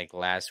team like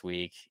last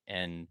week,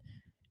 and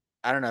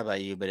I don't know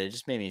about you, but it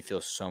just made me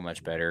feel so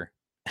much better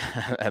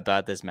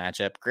about this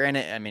matchup.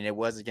 Granted, I mean, it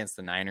was against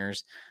the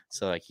Niners,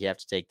 so like you have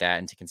to take that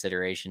into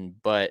consideration.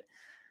 But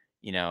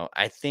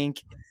I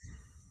think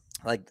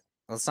like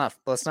let's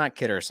not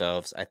kid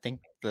ourselves. I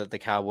think the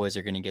Cowboys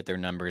are going to get their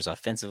numbers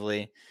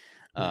offensively.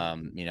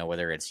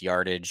 Whether it's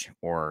yardage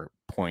or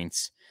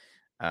points.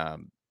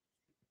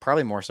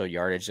 Probably more so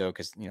yardage though,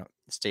 because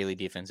Staley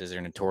defenses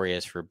are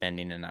notorious for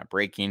bending and not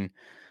breaking.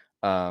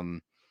 I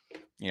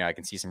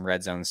can see some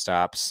red zone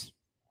stops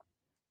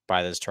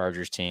by this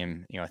Chargers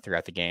team,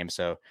 throughout the game.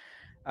 So,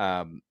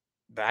 but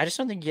I just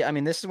don't think.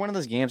 This is one of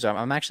those games.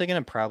 I'm actually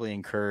going to probably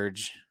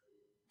encourage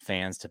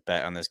fans to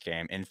bet on this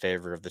game in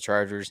favor of the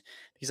Chargers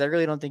because I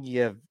really don't think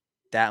you have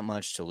that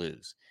much to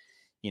lose.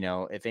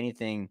 If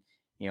anything,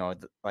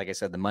 like I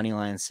said, the money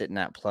line is sitting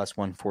at plus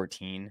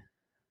 114.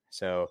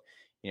 So,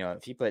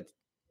 if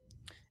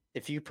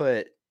you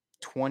put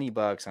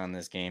 $20 on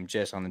this game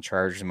just on the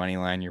Chargers money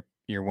line,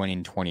 you're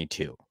winning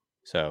 22.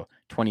 So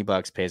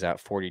 $20 pays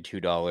out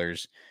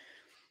 $42.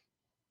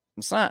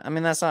 That's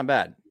not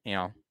bad.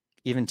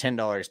 Even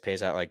 $10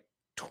 pays out like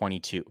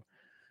 22.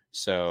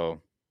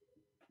 So,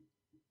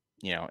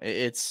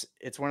 it's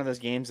one of those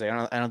games. I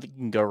don't think you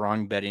can go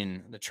wrong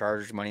betting the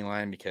Chargers money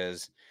line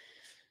because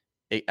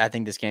I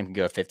think this game can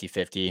go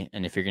 50-50.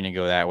 And if you're going to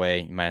go that way,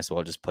 you might as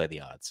well just play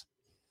the odds.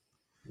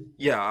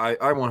 Yeah, I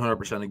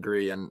 100%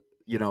 agree. And,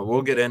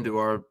 we'll get into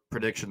our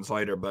predictions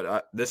later,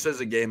 but this is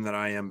a game that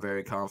I am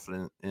very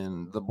confident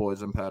in the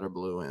boys in powder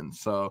blue in.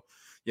 So,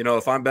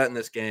 if I'm betting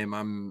this game,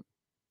 I'm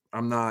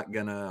not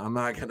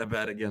gonna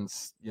bet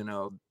against,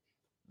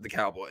 the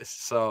Cowboys.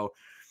 So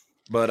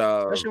But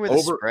Especially with the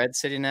over spread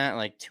sitting at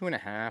like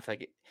 2.5.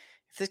 Like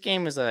if this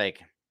game was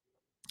like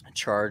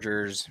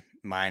Chargers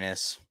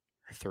minus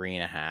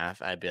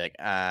 3.5, I'd be like,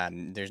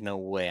 there's no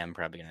way I'm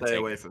probably gonna stay take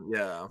away it. from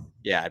yeah.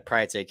 Yeah, I'd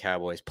probably take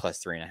Cowboys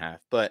plus 3.5.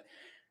 But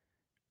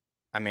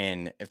I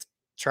mean, if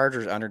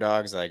Chargers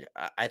underdogs, like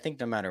I think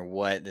no matter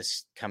what,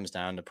 this comes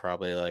down to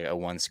probably like a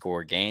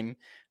 1-score game.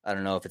 I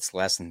don't know if it's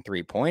less than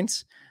 3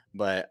 points,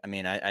 but I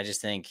mean, I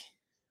just think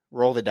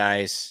roll the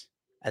dice.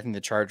 I think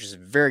the Chargers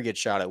have a very good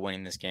shot at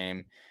winning this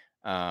game.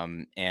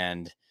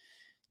 And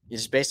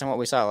just based on what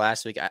we saw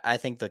last week, I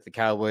think like the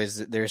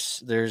Cowboys,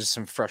 there's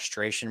some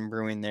frustration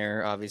brewing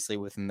there, obviously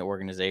within the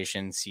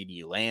organization.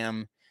 CD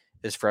Lamb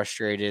is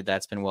frustrated.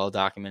 That's been well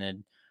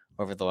documented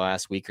over the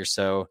last week or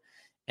so.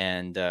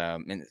 And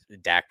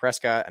Dak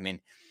Prescott, I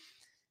mean,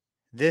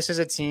 this is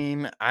a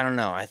team. I don't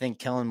know. I think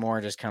Kellen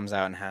Moore just comes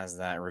out and has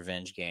that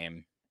revenge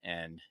game,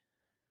 and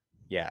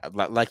yeah,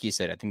 like you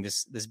said, I think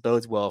this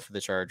bodes well for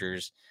the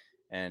Chargers,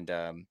 and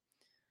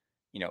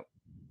you know,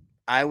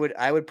 I would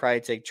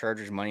probably take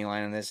Chargers money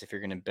line on this if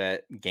you're going to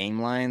bet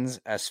game lines.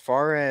 As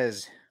far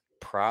as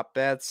prop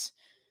bets,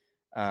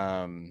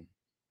 um,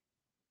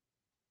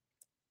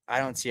 I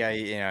don't see how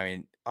I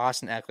mean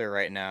Austin Eckler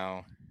right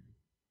now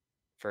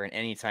for an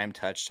anytime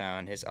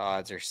touchdown, his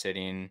odds are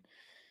sitting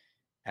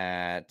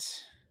at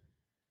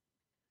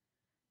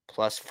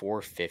plus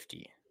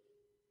 450.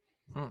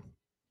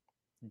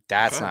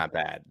 That's Okay. not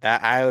bad.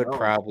 That I would No.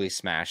 probably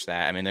smash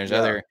that. I mean, there's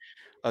Yeah.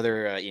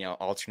 other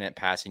alternate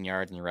passing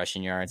yards and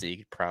rushing yards that you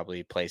could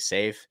probably play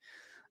safe.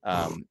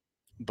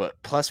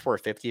 But plus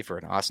 450 for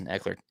an Austin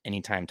Eckler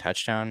anytime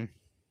touchdown,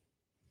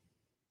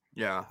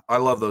 Yeah. I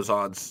love those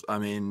odds. I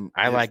mean,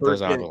 I like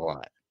those odds a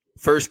lot.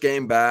 first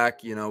game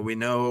back, we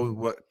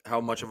know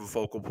how much of a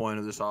focal point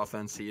of this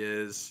offense he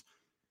is.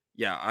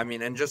 Yeah, I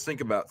mean, and just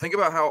think about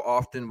how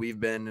often we've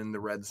been in the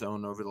red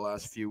zone over the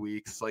last few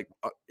weeks, like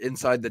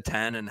inside the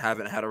 10 and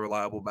haven't had a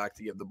reliable back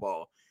to give the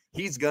ball.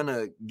 He's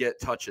gonna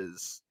get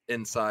touches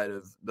inside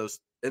the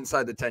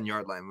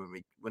 10-yard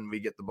line when we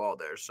get the ball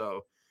there.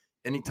 So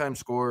anytime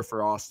score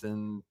for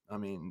Austin, I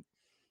mean,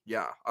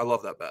 yeah, I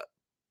love that bet.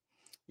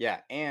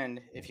 Yeah,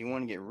 and if you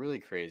want to get really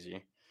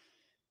crazy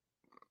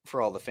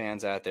for all the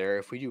fans out there,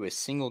 if we do a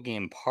single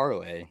game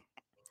parlay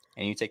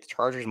and you take the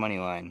Chargers money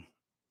line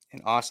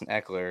and Austin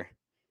Eckler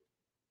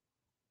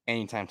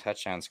anytime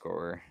touchdown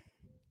scorer,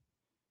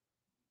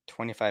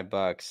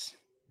 $25,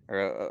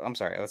 or I'm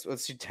sorry, let's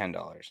do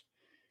 $10.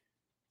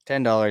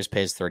 $10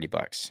 pays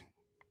 $30.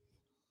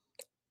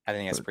 I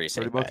think that's a pretty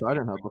safe $30 bet, I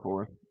didn't have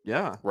before.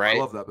 Yeah, I right?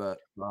 love that bet.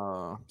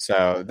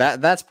 So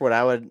that's what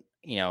I would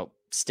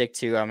stick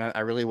to. I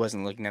really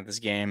wasn't looking at this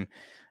game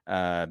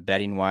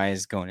betting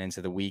wise going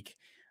into the week.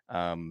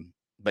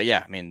 But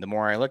yeah, I mean, the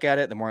more I look at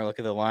it, the more I look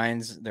at the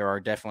lines, there are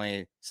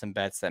definitely some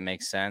bets that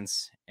make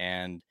sense.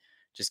 And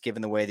just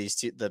given the way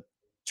the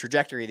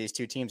trajectory these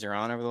two teams are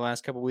on over the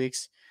last couple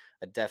weeks,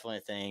 I definitely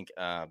think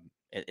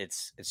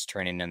it's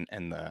turning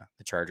in the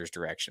Chargers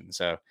direction.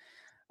 So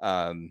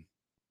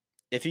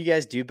if you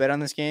guys do bet on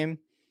this game,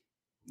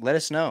 let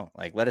us know.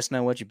 Like, let us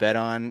know what you bet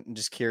on. I'm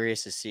just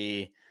curious to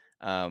see.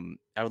 I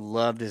would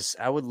love this.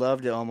 I would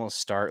love to almost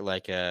start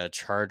like a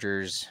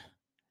Chargers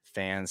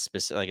fan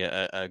specific, like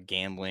a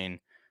gambling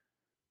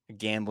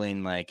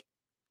like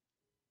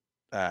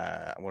what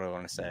do I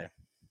want to say?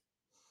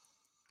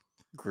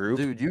 Group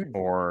Dude, you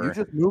or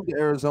just moved to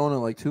Arizona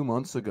like 2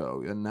 months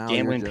ago, and now you're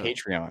gambling just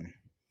Patreon.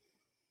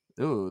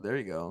 ooh, there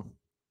you go.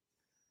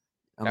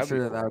 I'm That would be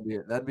sure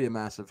cool. that'd be a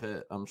massive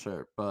hit. I'm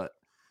sure, but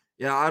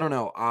yeah, I don't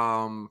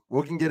know.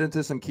 We can get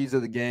into some keys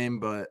of the game,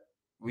 but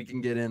we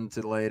can get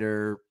into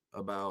later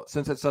about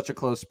since it's such a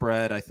close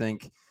spread. I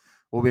think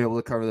we'll be able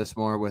to cover this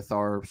more with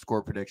our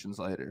score predictions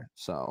later.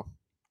 So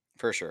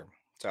For sure.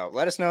 So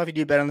let us know if you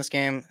do bet on this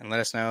game, and let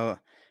us know.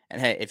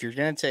 And hey, if you're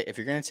gonna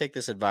take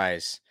this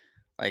advice,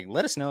 like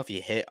let us know if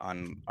you hit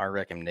on our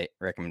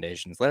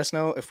recommendations. Let us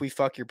know if we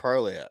fuck your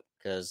parlay up,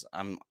 because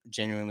I'm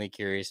genuinely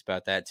curious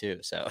about that too.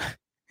 So,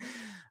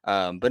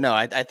 but no,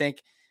 I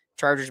think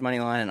Chargers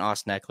money line and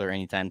Austin Eckler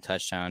anytime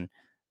touchdown.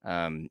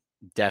 Um,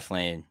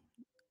 Definitely.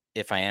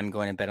 If I am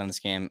going to bet on this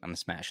game, I'm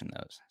smashing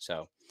those.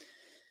 So,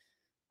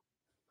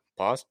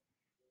 pause.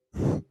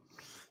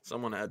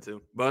 someone had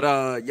to,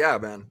 but yeah,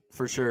 man,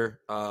 for sure.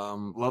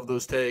 Love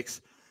those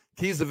takes.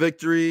 Keys to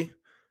victory.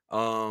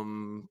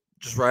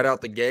 Just right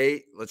out the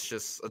gate. Let's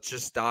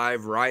just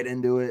dive right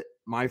into it.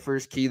 My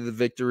first key to the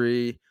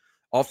victory: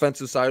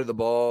 offensive side of the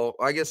ball.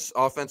 I guess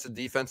offensive,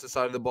 defensive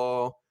side of the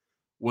ball.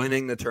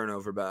 Winning the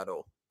turnover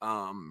battle.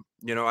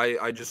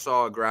 I just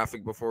saw a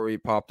graphic before we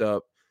popped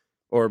up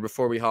or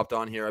before we hopped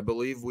on here. I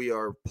believe we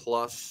are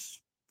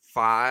plus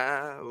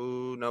 5.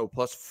 Ooh, no,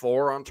 plus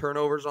 4 on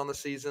turnovers on the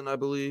season. I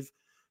believe.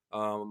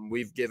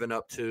 We've given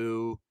up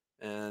 2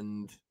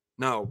 and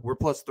no, we're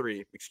plus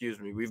 3. Excuse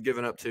me. We've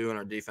given up 2 and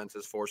our defense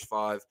is forced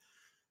 5.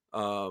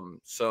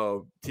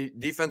 So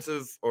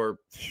defensive or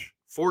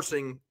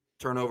forcing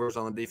turnovers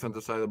on the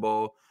defensive side of the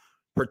ball,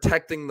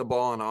 protecting the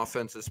ball on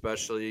offense,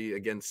 especially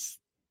against,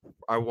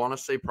 I want to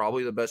say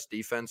probably the best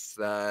defense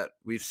that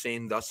we've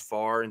seen thus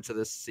far into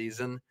this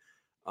season.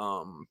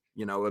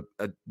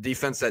 A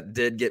defense that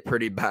did get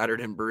pretty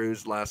battered and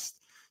bruised last,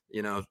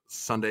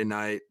 Sunday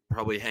night,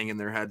 probably hanging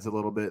their heads a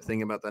little bit,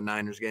 thinking about the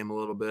Niners game a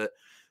little bit.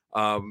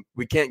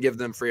 We can't give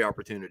them free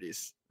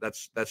opportunities.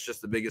 That's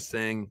just the biggest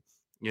thing.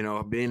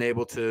 Being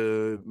able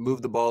to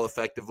move the ball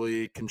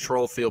effectively,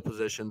 control field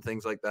position,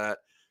 things like that.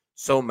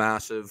 So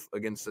massive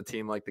against a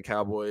team like the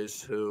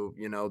Cowboys, who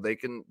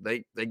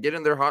they get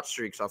in their hot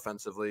streaks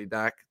offensively.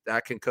 Dak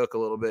can cook a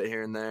little bit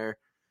here and there.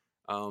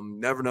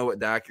 Never know what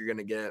Dak you're going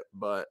to get,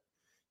 but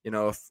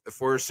if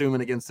we're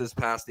assuming against this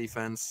pass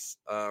defense,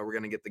 we're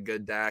going to get the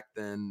good Dak,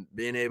 then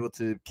being able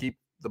to keep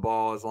the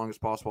ball as long as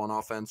possible on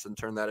offense and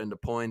turn that into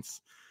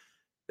points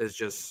is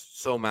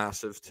just so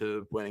massive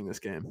to winning this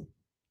game.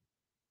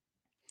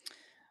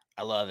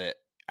 I love it.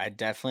 I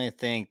definitely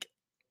think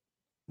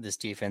this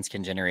defense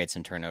can generate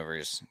some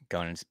turnovers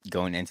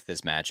going into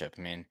this matchup.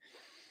 I mean,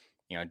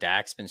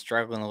 Dak's been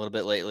struggling a little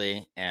bit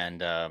lately,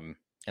 and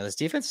this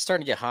defense is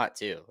starting to get hot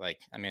too. Like,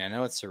 I mean, I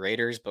know it's the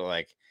Raiders, but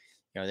like,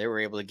 they were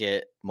able to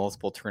get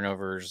multiple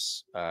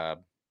turnovers.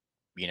 And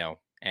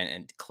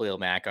Khalil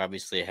Mack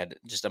obviously had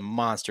just a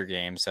monster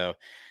game. So,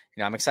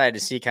 I'm excited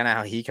to see kind of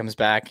how he comes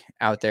back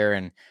out there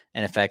and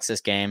affects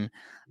this game.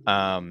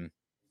 But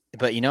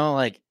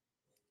like,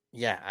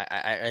 yeah,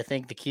 I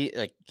think the key,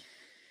 like,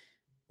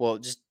 well,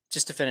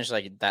 just to finish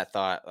like that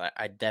thought,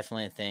 I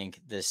definitely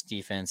think this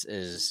defense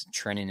is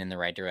trending in the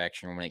right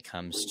direction when it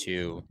comes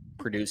to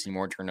producing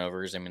more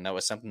turnovers. I mean, that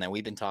was something that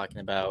we've been talking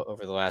about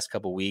over the last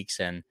couple weeks,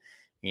 and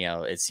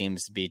it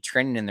seems to be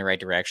trending in the right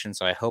direction.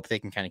 So I hope they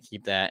can kind of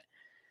keep that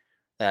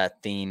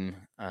theme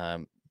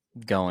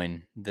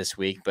going this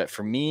week. But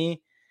for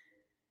me,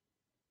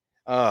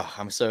 oh,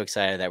 I'm so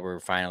excited that we're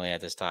finally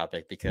at this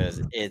topic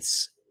because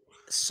it's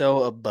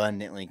so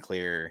abundantly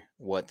clear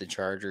what the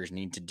Chargers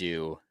need to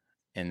do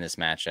in this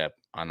matchup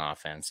on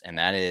offense, and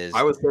that is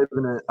I was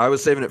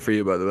saving it for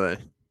you, by the way,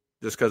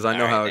 just because I all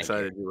know right. how Thank you.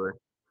 excited you were.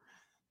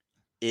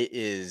 It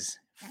is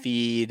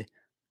feed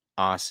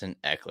Austin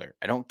Eckler.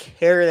 I don't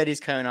care that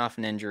he's coming off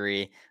an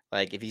injury.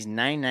 Like, if he's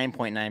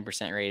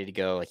 99.9% ready to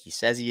go, like he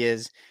says he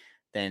is,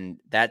 then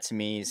that to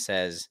me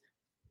says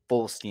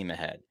full steam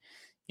ahead.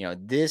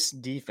 This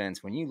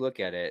defense, when you look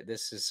at it,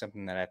 this is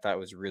something that I thought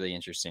was really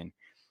interesting.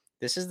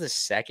 This is the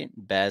second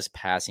best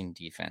passing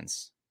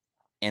defense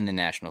in the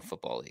National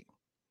Football League.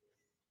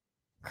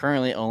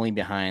 Currently only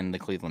behind the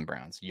Cleveland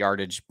Browns,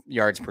 yards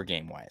per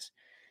game wise.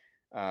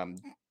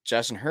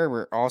 Justin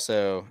Herbert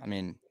also, I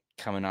mean,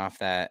 coming off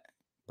that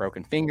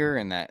broken finger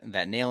and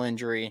that nail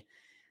injury.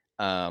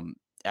 I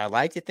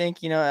like to think,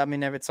 I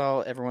mean, if it's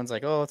all, everyone's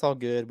like, oh, it's all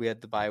good. We had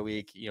the bye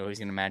week. He's going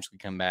to magically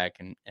come back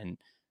and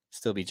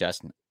still be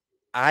Justin.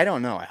 I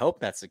don't know. I hope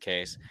that's the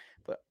case.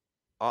 But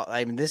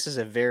I mean, this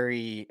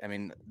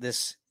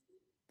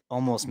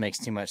almost makes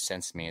too much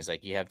sense to me. It's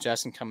like you have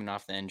Justin coming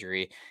off the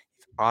injury,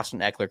 Austin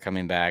Eckler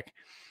coming back.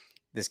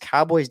 This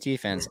Cowboys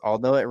defense,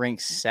 although it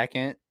ranks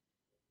second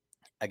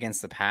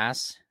against the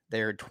pass,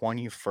 they're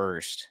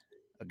 21st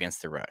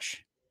against the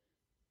rush,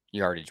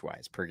 yardage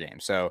wise per game.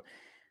 So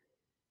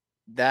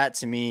that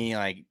to me,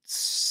 like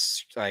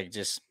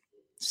just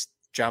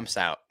jumps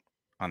out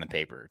on the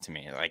paper to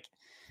me. Like,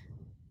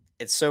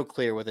 it's so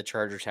clear what the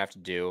Chargers have to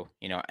do,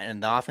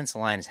 and the offensive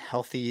line is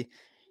healthy.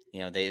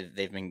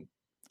 They've been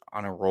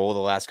on a roll the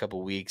last couple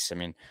of weeks. I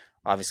mean,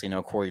 obviously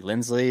no Corey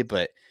Linsley,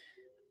 but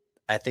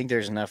I think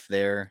there's enough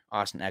there.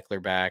 Austin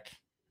Eckler back.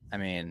 I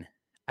mean,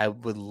 I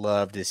would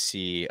love to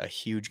see a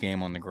huge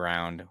game on the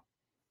ground.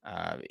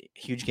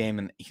 Huge game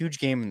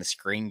in the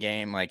screen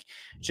game. Like,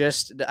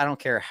 just, I don't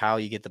care how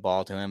you get the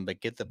ball to him,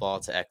 but get the ball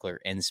to Eckler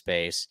in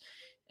space.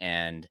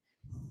 And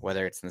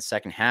whether it's in the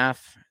second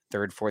half,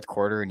 third, fourth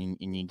quarter, and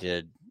you need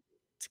to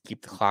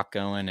keep the clock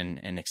going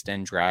and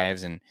extend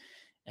drives and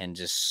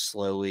just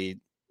slowly,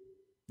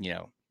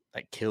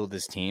 like, kill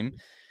this team,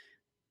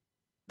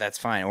 that's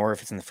fine. Or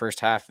if it's in the first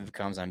half, if it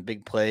comes on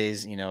big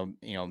plays,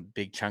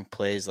 big chunk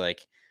plays,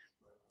 like,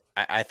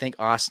 I think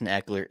Austin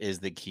Eckler is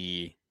the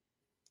key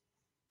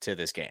to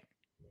this game.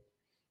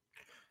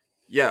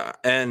 Yeah,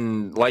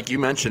 and like you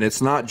mentioned,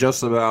 it's not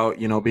just about,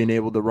 being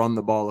able to run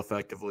the ball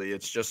effectively.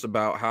 It's just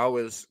about how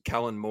is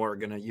Kellen Moore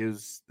going to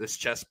use this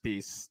chess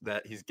piece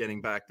that he's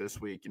getting back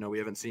this week. We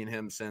haven't seen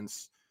him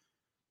since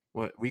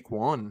week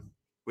 1.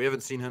 We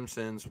haven't seen him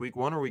since week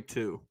 1 or week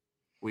 2.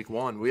 Week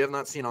 1. We have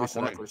not seen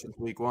Austin Eckler since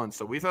week 1.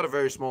 So we've had a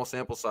very small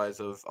sample size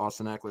of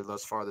Austin Eckler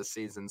thus far this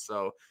season.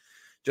 So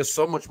just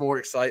so much more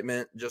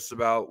excitement just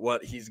about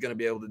what he's going to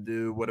be able to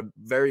do, what a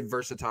very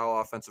versatile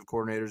offensive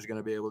coordinator is going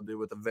to be able to do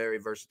with a very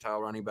versatile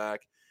running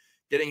back.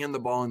 Getting him the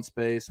ball in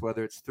space,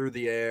 whether it's through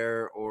the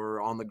air or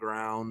on the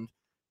ground,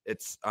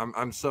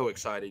 I'm so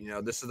excited.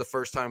 This is the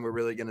first time we're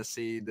really going to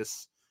see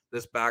this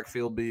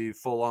backfield be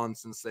full on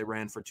since they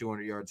ran for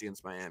 200 yards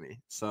against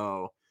Miami.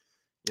 So,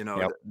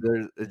 Yep.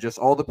 there's just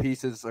all the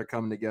pieces are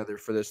coming together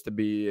for this to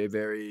be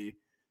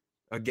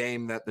a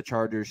game that the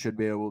Chargers should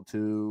be able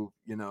to,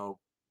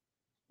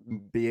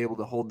 be able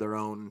to hold their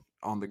own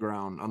on the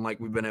ground, unlike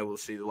we've been able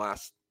to see the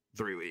last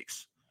 3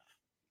 weeks.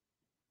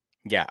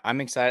 Yeah, I'm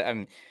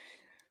excited.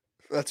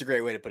 That's a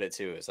great way to put it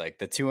too. It's like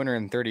the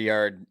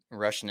 230-yard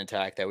rushing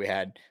attack that we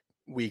had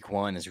week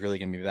 1 is really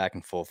going to be back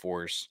in full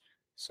force.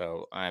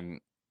 So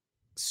I'm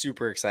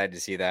super excited to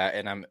see that,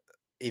 and I'm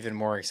even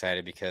more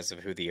excited because of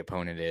who the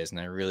opponent is, and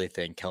I really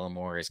think Kellen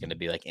Moore is going to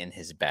be like in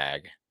his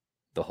bag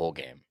the whole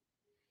game.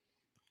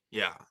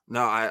 Yeah.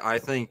 No, I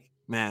think,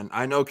 man,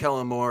 I know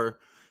Kellen Moore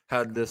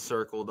had this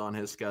circled on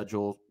his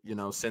schedule,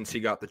 since he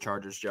got the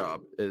Chargers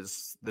job,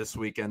 is this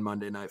weekend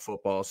Monday Night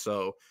Football.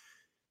 So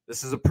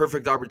this is a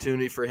perfect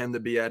opportunity for him to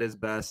be at his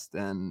best,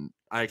 and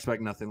I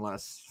expect nothing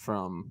less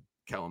from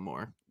Kellen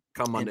Moore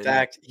come In Monday night.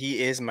 fact,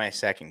 he is my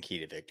second key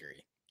to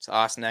victory. It's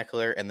Austin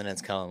Eckler, and then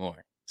it's Kellen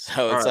Moore.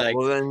 So All it's right. like,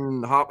 Well,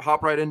 then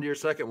hop right into your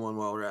second one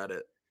while we're at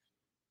it.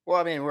 well,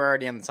 I mean, we're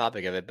already on the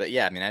topic of it, but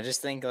yeah, I mean, I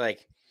just think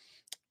like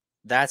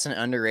that's an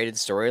underrated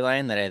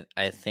storyline that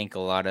I think a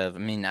lot of, I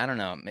mean, I don't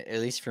know, at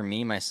least for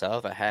me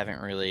myself, I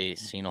haven't really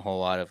seen a whole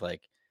lot of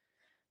like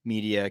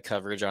media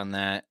coverage on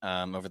that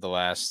over the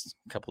last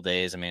couple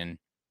days. I mean,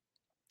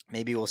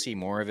 maybe we'll see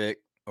more of it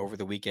over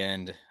the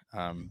weekend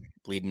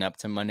leading up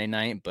to Monday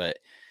night, but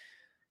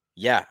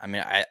yeah, I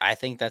mean, I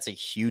think that's a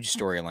huge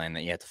storyline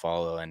that you have to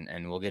follow,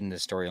 and we'll get into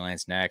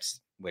storylines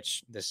next,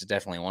 which this is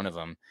definitely one of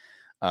them.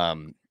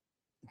 Um,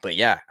 but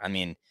yeah, I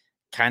mean,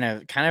 kind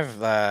of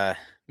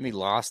maybe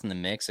lost in the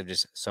mix of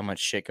just so much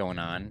shit going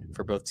on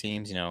for both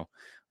teams. Like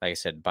I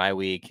said, bye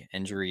week,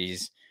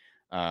 injuries.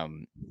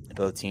 Um,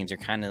 both teams are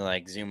kind of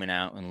like zooming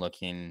out and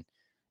looking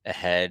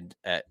ahead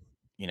at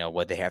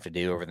what they have to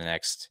do over the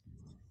next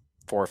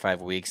 4 or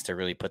 5 weeks to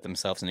really put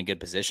themselves in a good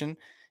position.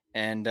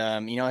 And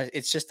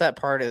it's just that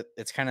part of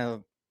it's kind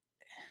of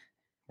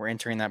we're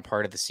entering that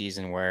part of the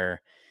season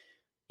where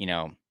you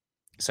know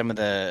some of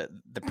the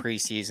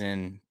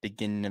preseason,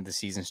 beginning of the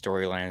season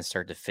storylines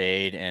start to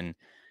fade, and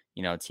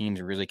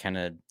teams really kind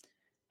of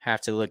have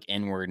to look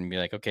inward and be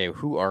like, okay,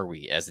 who are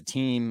we as a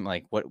team?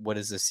 Like, what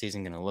is this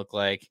season going to look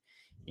like?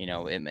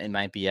 It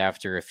might be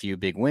after a few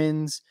big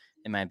wins,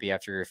 it might be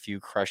after a few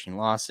crushing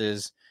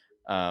losses,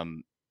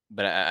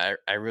 but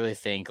I really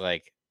think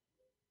like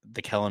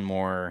the Kellen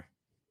Moore,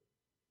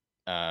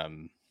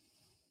 um,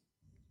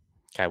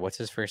 guy, what's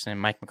his first name?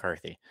 Mike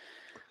McCarthy.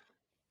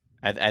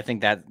 I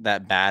think that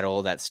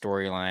battle, that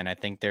storyline, I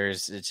think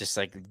it's just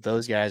like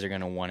those guys are going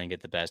to want to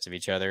get the best of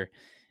each other.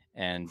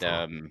 And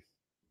Huh.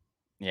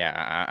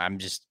 yeah, I'm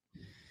just,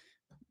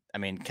 I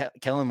mean,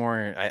 Kellen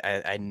Moore,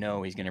 I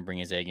know he's going to bring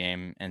his A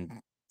game, and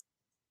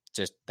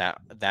just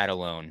that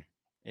alone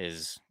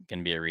is going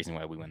to be a reason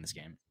why we win this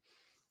game.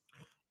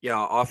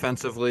 Yeah,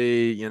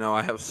 offensively,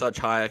 I have such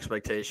high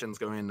expectations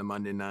going into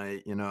Monday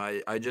night.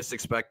 I just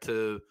expect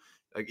to,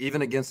 like,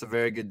 even against a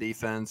very good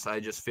defense,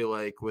 I just feel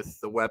like with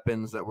the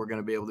weapons that we're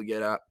going to be able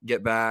to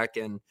get back,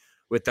 and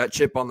with that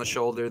chip on the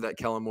shoulder that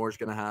Kellen Moore is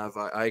going to have,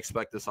 I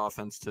expect this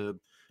offense to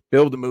be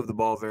able to move the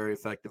ball very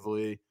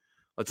effectively.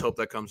 Let's hope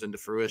that comes into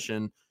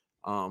fruition.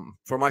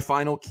 For my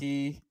final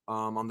key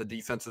on the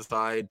defensive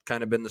side,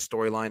 kind of been the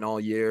storyline all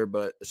year,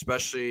 but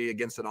especially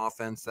against an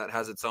offense that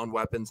has its own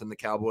weapons in the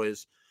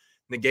Cowboys,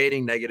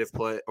 negating negative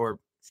play, or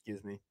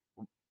excuse me,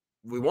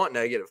 we want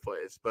negative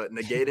plays, but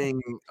negating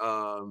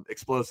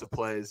explosive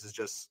plays is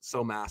just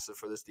so massive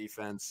for this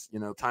defense.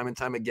 Time and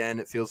time again,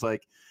 it feels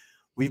like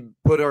we've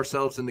put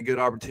ourselves into good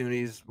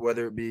opportunities,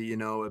 whether it be,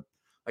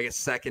 like a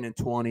 2nd and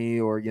 20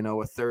 or, a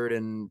 3rd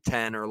and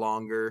 10 or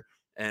longer.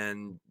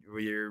 And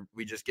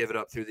we just give it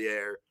up through the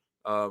air.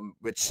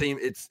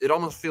 It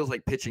almost feels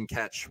like pitch and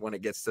catch when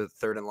it gets to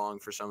 3rd and long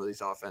for some of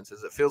these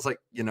offenses. It feels like,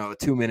 a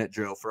 2-minute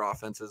drill for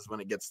offenses when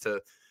it gets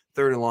to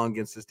 3rd and long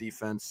against this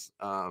defense.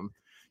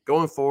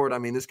 Going forward, I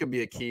mean, this could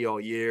be a key all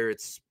year.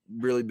 It's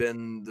really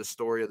been the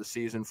story of the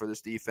season for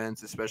this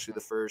defense, especially the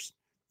first,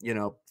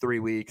 3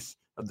 weeks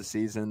of the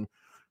season.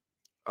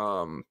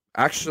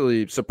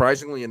 Actually,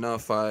 surprisingly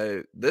enough,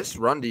 this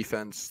run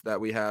defense that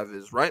we have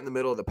is right in the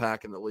middle of the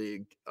pack in the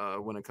league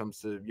when it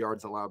comes to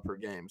yards allowed per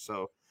game.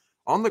 So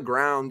on the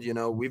ground,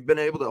 we've been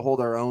able to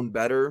hold our own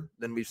better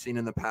than we've seen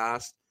in the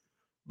past.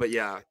 But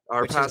yeah,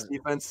 our Which pass is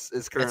defense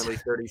is currently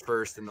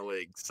 31st in the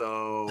league.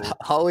 So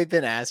all we've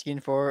been asking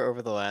for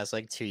over the last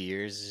like 2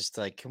 years is just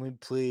like, can we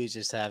please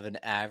just have an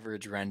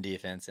average run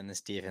defense, and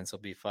this defense will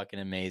be fucking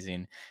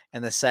amazing.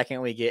 And the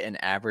second we get an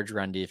average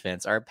run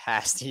defense, our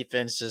pass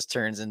defense just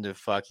turns into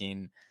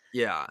fucking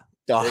yeah,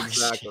 dog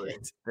exactly,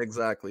 shit.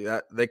 exactly.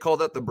 That they call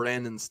that the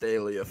Brandon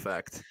Staley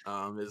effect.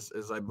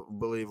 Is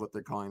believe what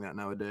they're calling that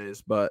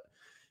nowadays. But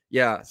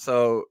yeah,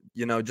 so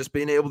just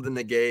being able to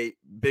negate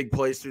big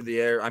plays through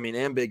the air. I mean,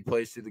 and big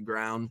plays through the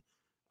ground,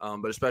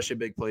 but especially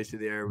big plays through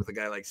the air with a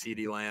guy like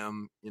CeeDee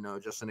Lamb.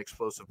 Just an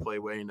explosive play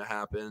waiting to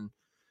happen.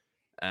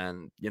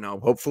 And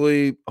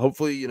hopefully,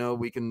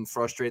 we can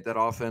frustrate that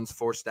offense,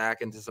 force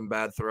Dak into some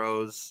bad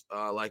throws,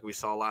 like we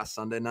saw last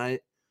Sunday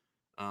night.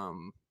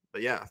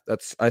 But yeah,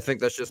 I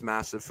think that's just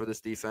massive for this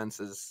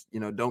defense. Is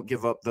don't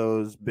give up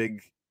those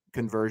big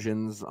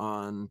conversions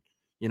on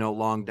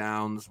long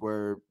downs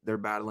where they're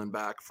battling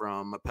back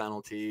from a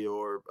penalty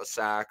or a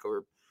sack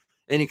or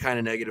any kind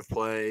of negative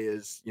play.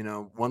 Is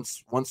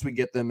once we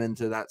get them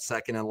into that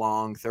 2nd and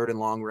long, 3rd and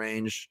long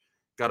range,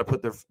 got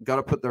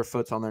to put their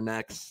foots on their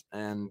necks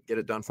and get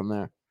it done from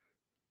there.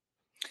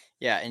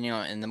 Yeah, and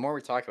and the more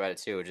we talk about it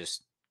too,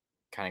 just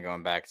kind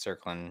of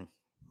circling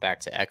back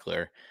to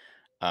Eckler.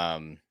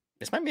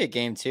 This might be a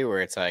game too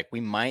where it's like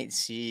we might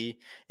see.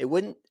 It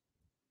wouldn't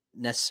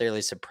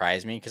necessarily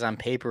surprise me because on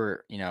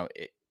paper,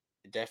 it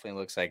definitely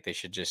looks like they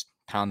should just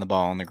pound the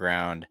ball on the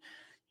ground.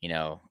 You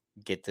know,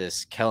 get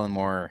this Kellen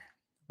Moore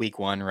week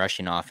 1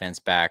 rushing offense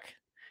back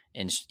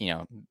and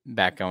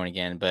back going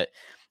again. But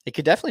it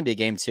could definitely be a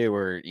game too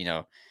where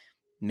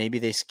maybe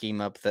they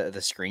scheme up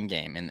the screen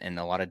game and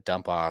a lot of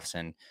dump offs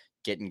and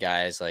getting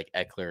guys like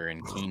Eckler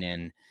and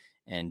Keenan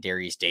and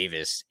Darius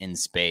Davis in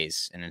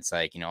space. And it's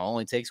like,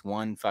 only takes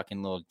one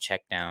fucking little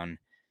check down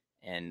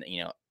and,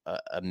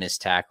 a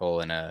missed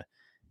tackle and a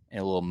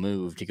little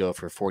move to go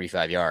for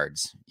 45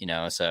 yards,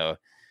 So,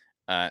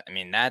 I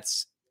mean,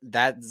 that's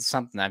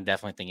something I'm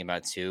definitely thinking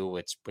about too,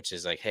 which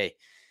is like, hey,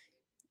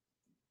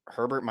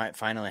 Herbert might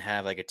finally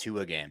have like a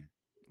Tua game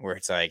where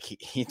it's like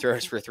he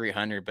throws for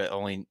 300, but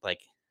only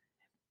like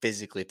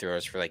physically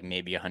throws for like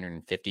maybe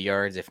 150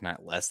 yards, if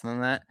not less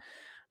than that.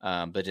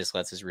 But just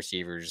lets his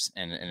receivers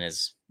and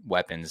his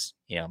weapons,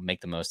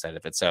 make the most out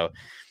of it. So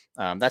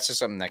that's just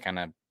something that kind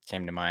of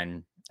came to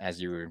mind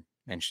as you were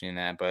mentioning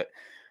that. But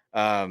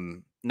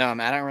no,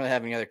 I don't really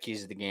have any other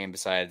keys to the game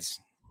besides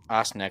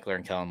Austin Eckler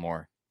and Kellen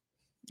Moore.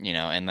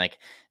 And like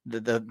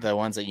the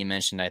ones that you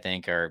mentioned, I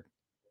think are,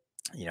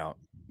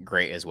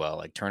 great as well.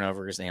 Like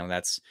turnovers,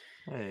 that's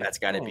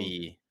got to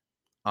be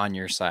on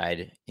your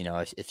side,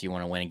 if you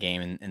want to win a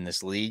game in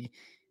this league.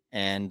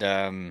 And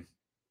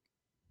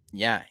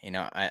yeah,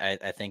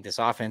 I think this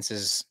offense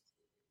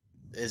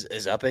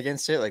is up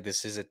against it. Like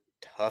this is a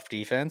tough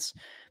defense,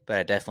 but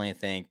I definitely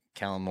think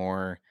Kellen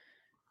Moore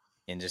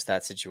in just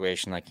that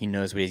situation, like he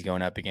knows what he's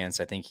going up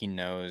against. I think he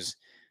knows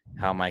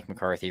how Mike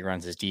McCarthy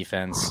runs his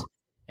defense,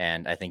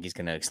 and I think he's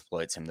going to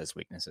exploit some of those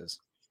weaknesses.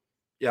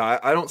 Yeah,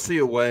 I don't see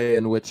a way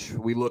in which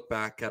we look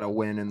back at a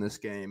win in this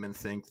game and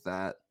think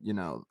that,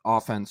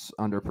 offense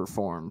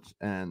underperformed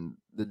and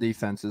the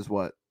defense is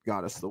what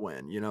got us the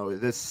win.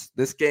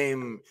 This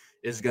game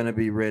is going to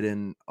be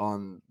ridden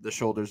on the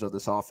shoulders of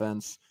this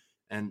offense,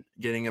 and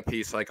getting a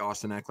piece like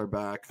Austin Eckler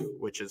back,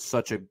 which is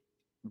such a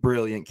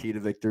brilliant key to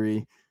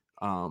victory,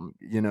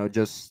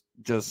 expands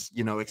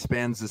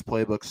this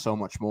playbook so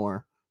much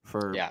more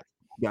for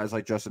guys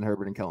like Justin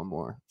Herbert and Kellen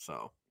Moore.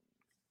 So.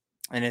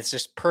 And it's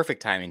just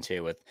perfect timing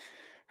too with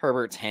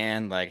Herbert's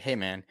hand. Like, hey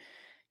man,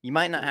 you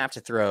might not have to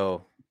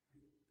throw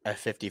a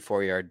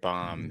 54-yard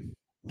bomb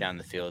down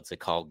the field to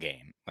call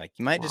game. Like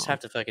you might just have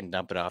to fucking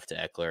dump it off to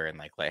Eckler and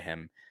like let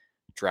him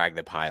drag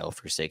the pile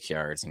for 6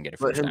 yards and get a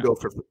first down.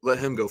 Let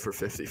him go for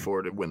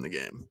 54 to win the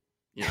game.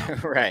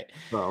 Right.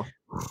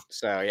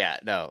 So yeah,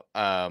 no.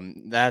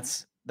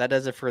 That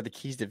does it for the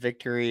keys to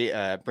victory.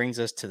 Brings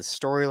us to the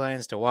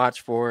storylines to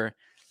watch for.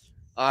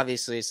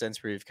 Obviously,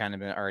 since we've kind of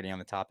been already on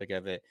the topic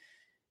of it,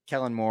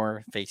 Kellen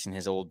Moore facing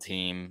his old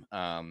team,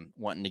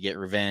 wanting to get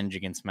revenge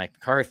against Mike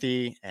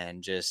McCarthy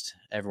and just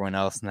everyone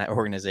else in that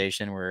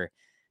organization where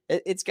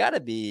it's got to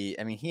be,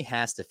 I mean, he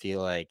has to feel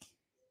like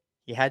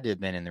he had to have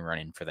been in the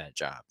running for that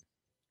job.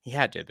 He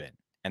had to have been.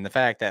 And the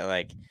fact that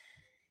like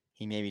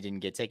he maybe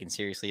didn't get taken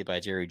seriously by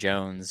Jerry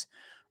Jones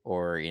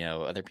or,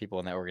 other people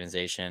in that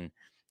organization,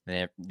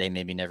 they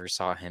maybe never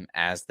saw him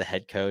as the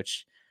head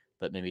coach,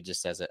 but maybe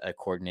just as a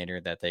coordinator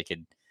that they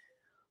could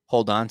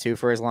hold on to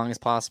for as long as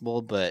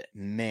possible. But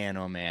man,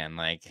 oh man,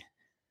 like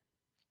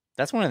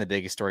that's one of the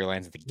biggest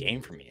storylines of the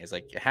game for me. Is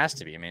like it has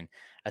to be. I mean,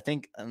 I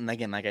think, and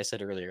again, like I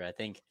said earlier, I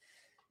think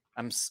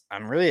I'm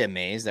really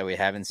amazed that we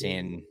haven't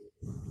seen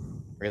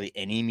really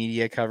any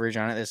media coverage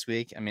on it this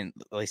week. I mean,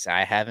 at least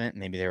I haven't.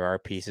 Maybe there are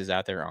pieces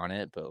out there on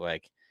it, but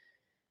like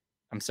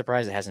I'm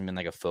surprised it hasn't been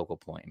like a focal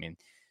point. I mean,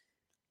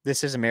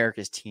 this is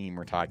America's team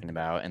we're talking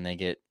about, and they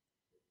get,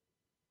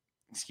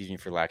 excuse me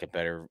for lack of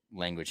better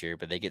language here,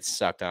 but they get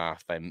sucked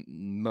off by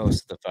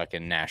most of the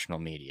fucking national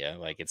media.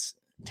 Like it's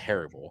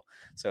terrible.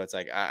 So it's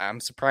like I'm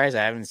surprised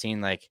I haven't seen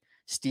like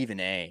Stephen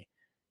A.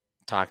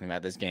 talking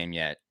about this game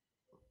yet.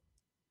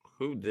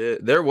 Who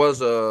did? There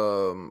was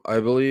I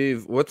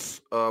believe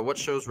what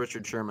show's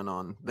Richard Sherman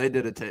on? They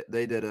did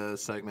a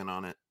segment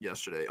on it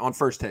yesterday on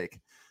First Take.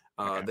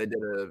 Okay. They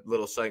did a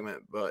little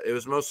segment, but it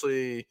was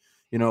mostly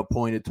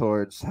pointed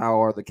towards how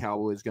are the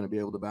Cowboys going to be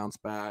able to bounce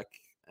back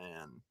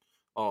and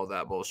all of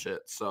that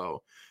bullshit.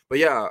 So, but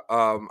yeah,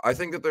 I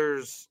think that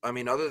there's, I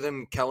mean, other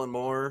than Kellen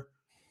Moore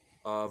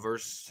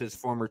versus his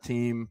former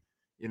team,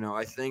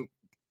 I think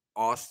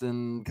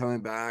Austin coming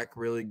back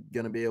really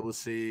going to be able to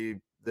see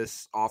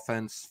this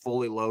offense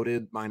fully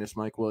loaded minus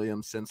Mike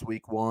Williams since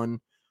week 1.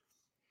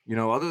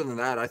 Other than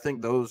that, I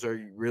think those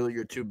are really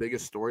your two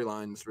biggest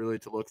storylines really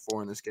to look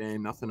for in this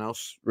game. Nothing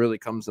else really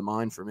comes to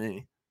mind for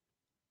me.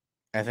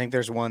 I think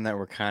there's one that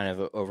we're kind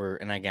of over.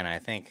 And again, I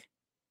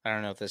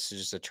don't know if this is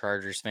just a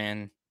Chargers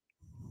fan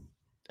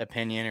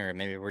opinion or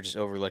maybe we're just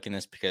overlooking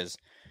this because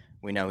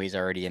we know he's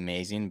already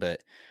amazing,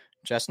 but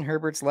Justin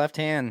Herbert's left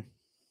hand.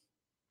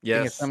 I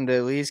think it's something to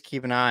at least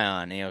keep an eye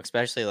on,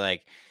 especially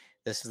like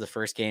this is the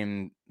first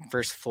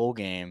full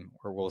game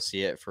where we'll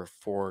see it for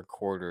 4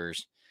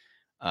 quarters.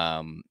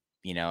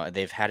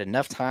 They've had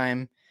enough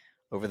time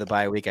over the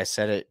bye week. I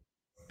said it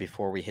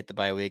before we hit the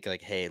bye week,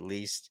 like, hey, at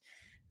least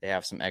they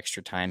have some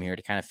extra time here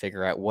to kind of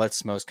figure out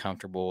what's most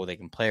comfortable. They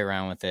can play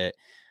around with it.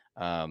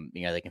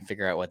 They can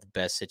figure out what the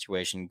best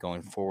situation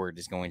going forward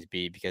is going to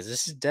be, because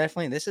this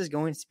is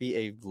going to be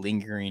a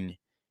lingering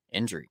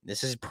injury.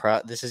 This is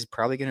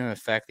probably going to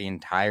affect the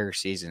entire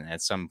season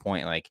at some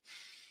point. Like,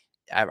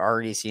 I've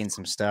already seen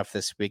some stuff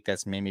this week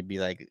that's made me be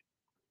like,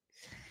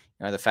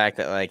 the fact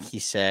that, like,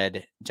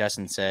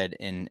 Justin said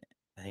in,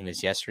 I think it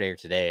was yesterday or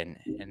today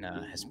in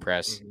his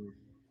press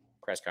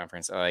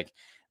conference, like,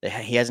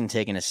 he hasn't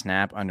taken a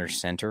snap under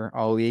center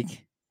all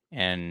week,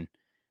 and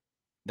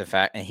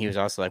he was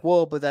also like,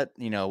 well, but that,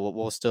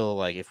 we'll still,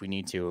 like, if we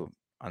need to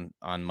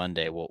on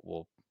Monday,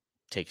 we'll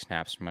take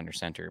snaps from under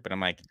center. But I'm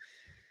like,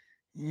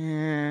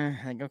 yeah,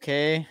 like,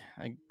 okay,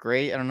 like,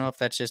 great. I don't know if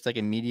that's just like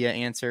a media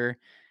answer,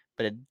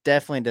 but it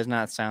definitely does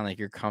not sound like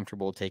you're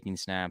comfortable taking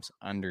snaps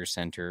under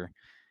center.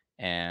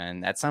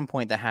 And at some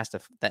point,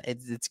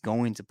 it's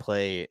going to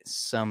play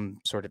some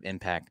sort of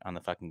impact on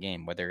the fucking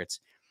game, whether it's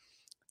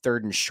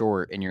third and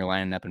short and you're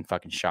lining up in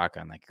fucking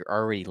shotgun. Like, you're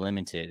already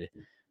limited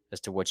as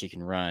to what you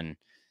can run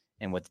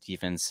and what the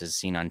defense has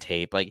seen on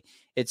tape. Like,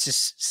 it's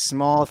just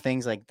small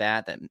things like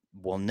that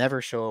will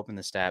never show up in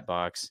the stat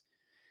box.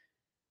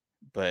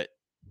 But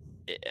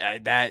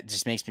that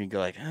just makes me go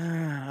like,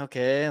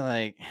 okay,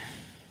 like,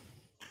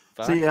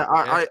 fuck. See, yeah,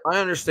 Okay. I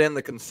understand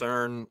the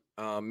concern.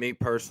 Me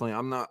personally,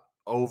 I'm not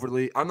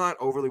overly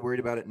worried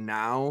about it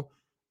now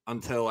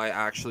until I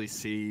actually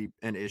see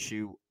an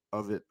issue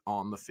of it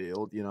on the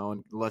field,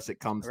 unless it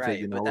comes to,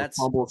 Right, but a that's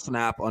fumble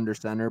snap under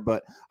center.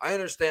 But I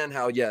understand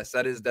how, yes,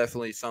 that is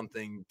definitely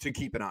something to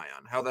keep an eye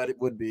on. How that it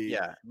would be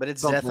yeah, but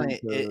it's something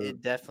definitely to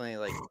it definitely,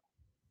 like,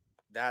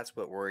 that's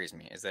what worries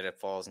me, is that it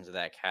falls into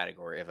that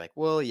category of like,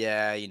 well,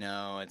 yeah,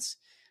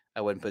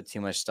 I wouldn't put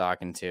too much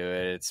stock into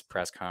it. It's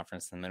press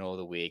conference in the middle of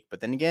the week.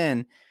 But then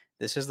again,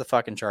 this is the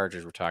fucking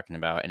Chargers we're talking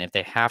about. And if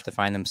they have to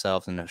find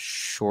themselves in a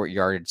short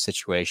yardage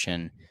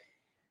situation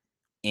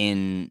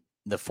in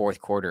the fourth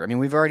quarter, I mean,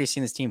 we've already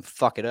seen this team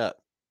fuck it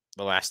up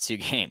the last 2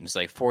 games.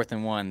 Like, 4th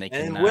and 1, they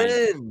and cannot.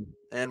 win.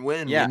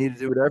 We Yeah. need to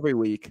do it every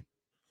week.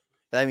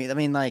 I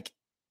mean, like,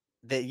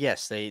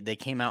 they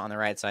came out on the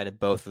right side of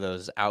both of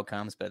those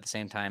outcomes, but at the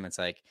same time, it's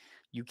like,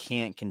 you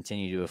can't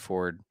continue to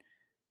afford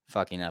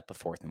fucking up a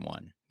 4th and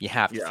 1. You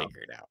have to Yeah,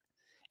 figure it out.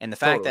 And the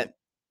fact totally. that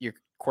your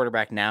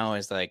quarterback now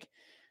is like,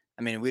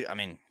 I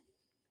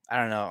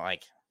don't know,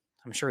 like,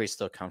 I'm sure he's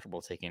still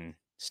comfortable taking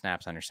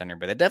snaps under center,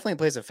 but it definitely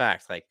plays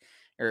a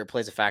it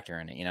plays a factor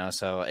in it.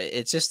 So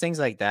it's just things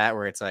like that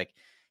where it's like,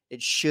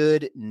 it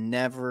should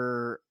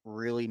never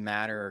really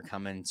matter or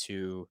come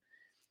into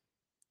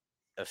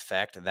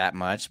effect that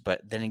much.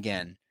 But then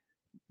again,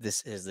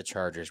 this is the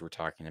Chargers we're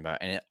talking about,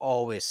 and it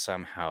always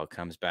somehow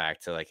comes back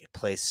to, like, it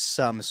plays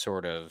some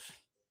sort of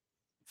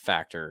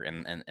factor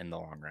in the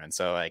long run.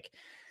 So, like,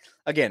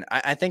 again,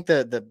 I think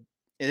the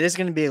it is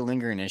going to be a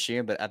lingering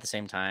issue, but at the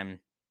same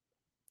time,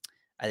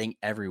 I think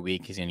every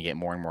week he's going to get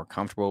more and more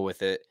comfortable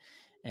with it.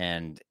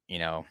 And,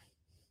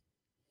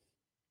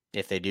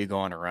 if they do go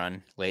on a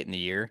run late in the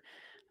year,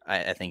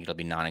 I think it'll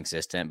be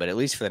non-existent. But at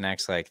least for the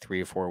next, like,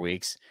 3 or 4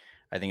 weeks,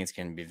 I think it's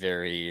going to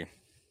be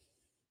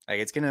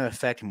it's going to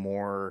affect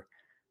more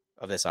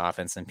of this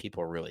offense than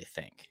people really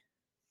think.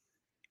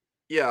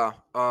 Yeah,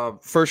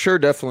 for sure,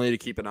 definitely to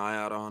keep an eye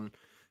out on.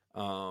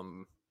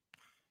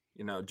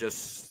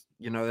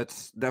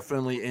 That's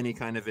definitely, any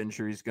kind of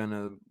injury is going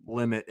to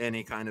limit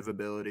any kind of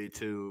ability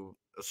to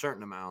a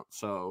certain amount.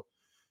 So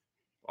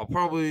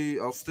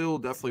I'll still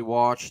definitely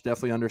watch,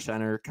 definitely under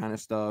center kind of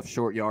stuff,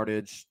 short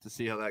yardage to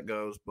see how that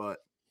goes. But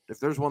if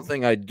there's one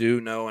thing I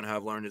do know and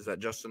have learned, is that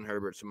Justin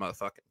Herbert's a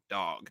motherfucking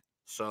dog.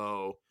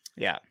 So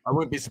Yeah. I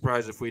wouldn't be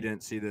surprised if we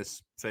didn't see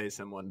this phase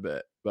him one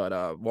bit.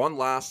 But one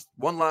last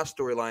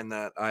storyline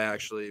that I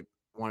actually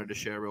wanted to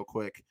share real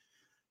quick.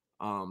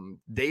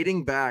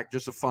 Dating back,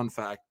 just a fun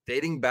fact,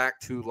 dating back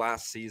to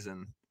last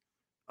season,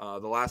 the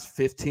last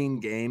 15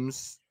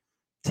 games,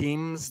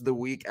 teams the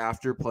week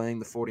after playing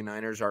the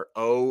 49ers are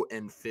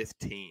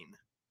 0-15,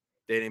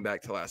 dating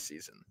back to last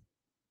season.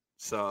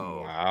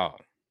 Wow.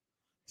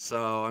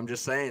 So I'm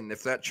just saying,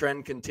 if that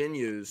trend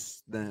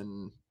continues,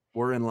 then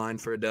we're in line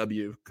for a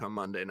W come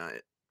Monday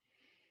night.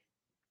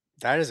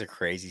 That is a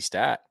crazy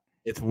stat.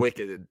 It's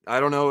wicked. I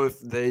don't know if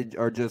they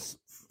are just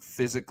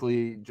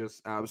physically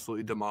just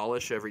absolutely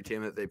demolish every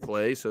team that they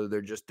play, so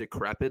they're just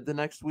decrepit the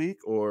next week,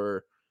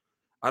 or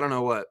I don't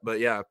know what. But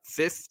yeah,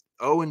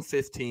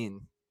 0-15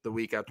 the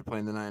week after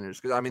playing the Niners.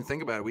 Because, I mean,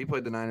 think about it. We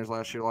played the Niners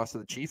last year, lost to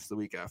the Chiefs the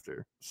week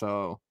after.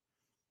 So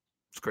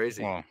it's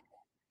crazy. Well,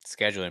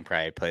 scheduling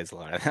probably plays a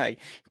lot of, like,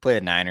 you play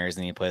the Niners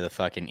and you play the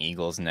fucking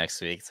Eagles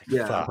next week. It's like,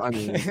 Yeah, fuck. I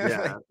mean,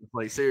 yeah,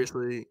 like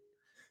seriously.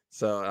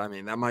 So, I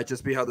mean, that might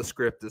just be how the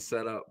script is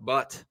set up.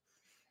 But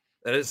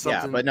that is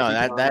Yeah, something but to no, keep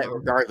an eye that on.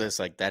 regardless,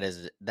 like,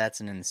 that's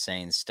an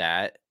insane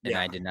stat, and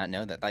Yeah. I did not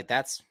know that. Like,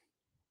 that's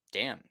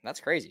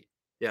crazy.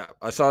 Yeah,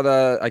 I saw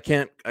that. I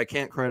can't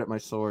credit my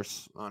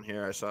source on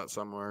here. I saw it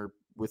somewhere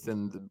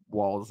within the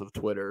walls of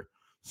Twitter.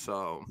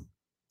 So,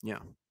 yeah,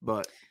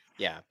 but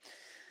Yeah.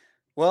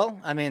 Well,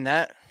 I mean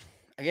that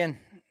again.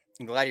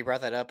 I'm glad you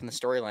brought that up in the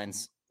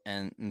storylines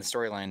and in the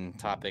storyline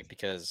topic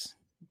because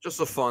just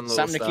a fun little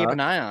something to keep stat. an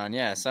eye on.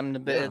 Yeah,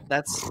 something to Yeah. be.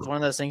 That's one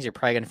of those things you're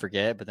probably gonna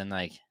forget. But then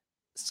like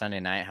Sunday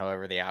night,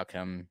 however the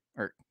outcome,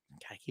 or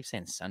God, I keep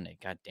saying Sunday.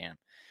 God damn,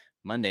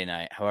 Monday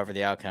night, however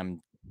the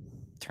outcome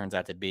turns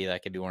out to be,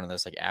 that could be one of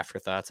those like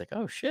afterthoughts. Like,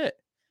 oh shit,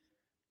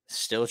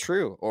 still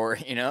true, or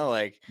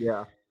like.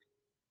 Yeah.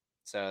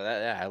 So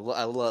that yeah,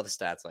 I love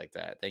stats like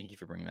that. Thank you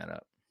for bringing that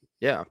up.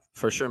 Yeah,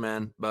 for sure,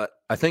 man. But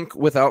I think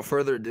without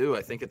further ado,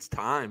 I think it's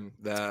time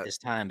that It's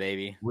time,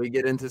 baby. we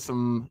get into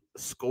some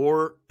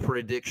score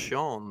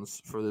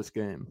predictions for this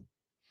game.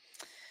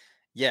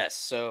 Yes.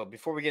 So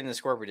before we get into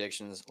score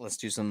predictions, let's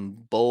do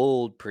some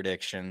bold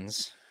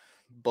predictions.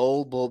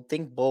 Bold.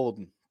 Think bold.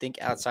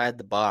 Think outside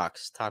the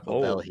box.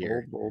 Taco Bell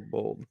here.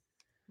 Bold.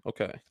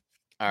 Okay.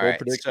 All Bold right.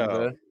 predictions,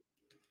 So eh?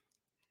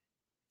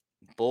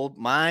 bold.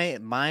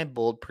 My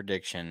bold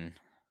prediction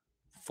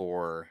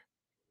for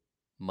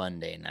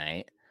Monday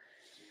night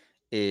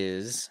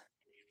is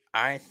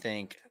I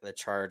think the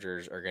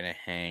Chargers are going to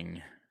hang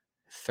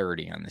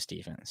 30 on this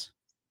defense.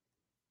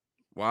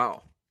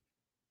 Wow.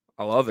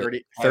 I love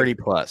it. 30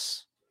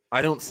 plus.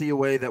 I don't see a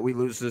way that we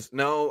lose this.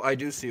 No, I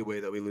do see a way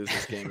that we lose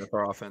this game if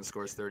our offense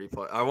scores 30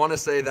 plus. I want to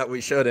say that we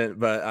shouldn't,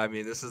 but I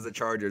mean, this is the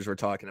Chargers we're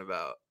talking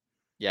about.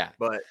 Yeah.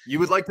 But you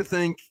would like to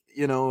think,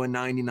 in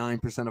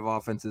 99% of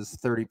offenses,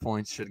 30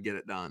 points should get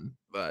it done.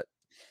 But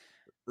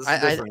this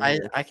is different.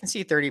 I can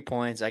see 30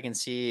 points. I can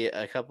see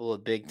a couple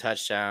of big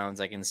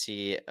touchdowns. I can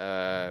see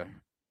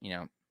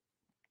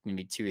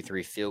maybe 2 or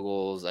 3 field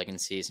goals. I can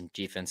see some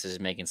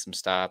defenses making some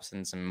stops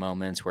and some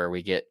moments where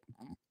we get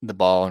the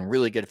ball in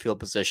really good field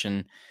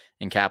position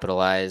and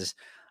capitalize.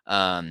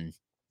 That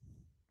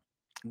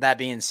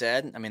being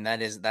said, I mean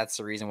that's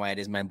the reason why it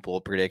is my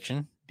bold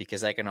prediction,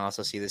 because I can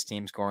also see this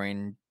team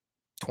scoring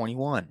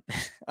 21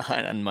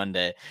 on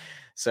Monday.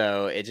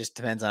 So it just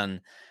depends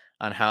on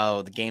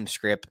how the game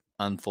script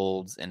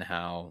unfolds and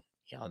how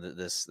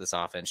this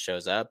offense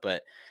shows up.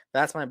 But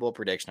that's my bold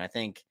prediction. I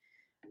think,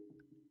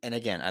 and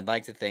again, I'd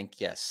like to think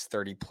yes,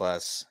 30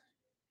 plus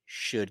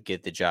should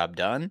get the job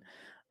done.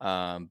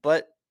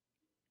 But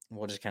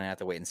we'll just kind of have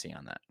to wait and see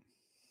on that.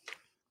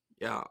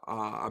 Yeah,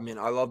 I mean,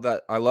 I love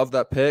that. I love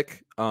that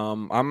pick.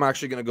 I'm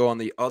actually going to go on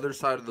the other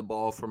side of the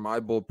ball for my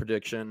bold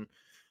prediction,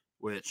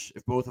 which,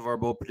 if both of our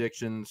bold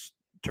predictions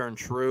turn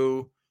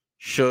true,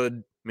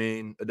 should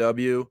mean a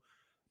W.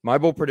 My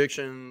bold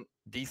prediction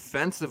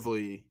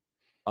defensively,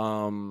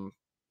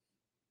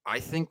 I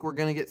think we're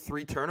going to get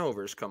 3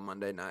 turnovers come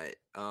Monday night.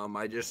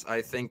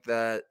 I think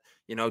that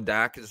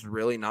Dak is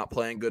really not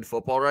playing good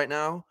football right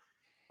now.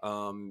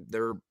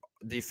 Their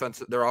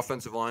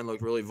offensive line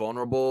looked really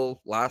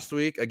vulnerable last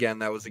week. Again,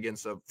 that was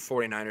against a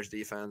 49ers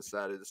defense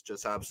that is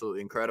just absolutely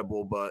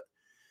incredible. But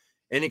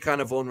any kind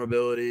of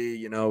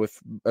vulnerability, if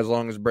as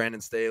long as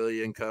Brandon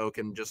Staley and co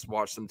can just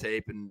watch some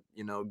tape and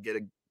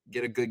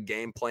get a good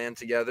game plan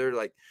together.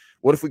 Like,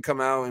 what if we come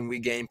out and we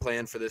game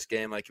plan for this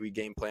game like we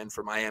game planned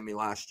for Miami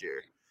last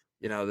year?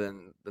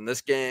 Then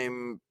this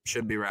game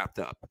should be wrapped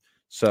up.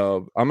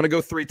 So I'm gonna go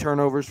 3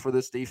 turnovers for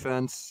this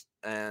defense,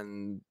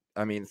 and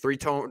I mean 3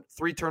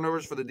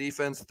 turnovers for the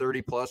defense,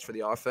 30 plus for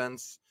the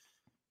offense.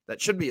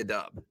 That should be a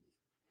dub.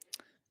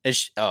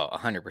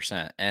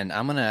 100%. And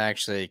I'm gonna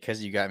actually,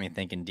 because you got me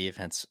thinking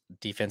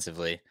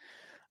defensively.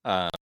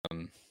 I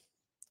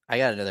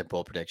got another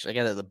bold prediction. I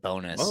got the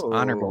bonus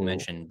honorable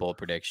mention bold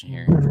prediction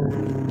here.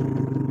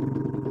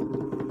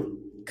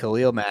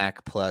 Khalil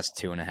Mack plus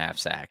 2.5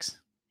 sacks.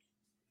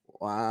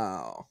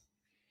 Wow.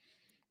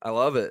 I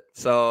love it.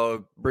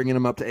 So bringing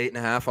him up to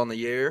 8.5 on the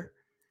year.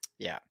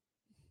 Yeah.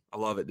 I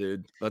love it,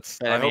 dude. But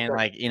I mean,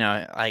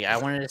 I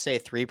wanted to say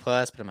 3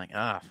 plus, but I'm like,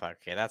 fuck,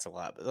 okay, that's a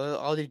lot. But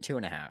I'll do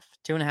 2.5.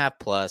 2.5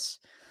 plus.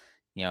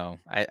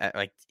 I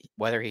like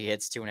whether he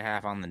hits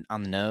 2.5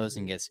 on the nose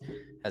and has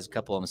a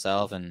couple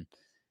himself, and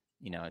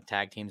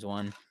tag teams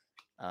one.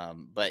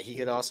 But he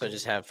could also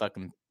just have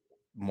fucking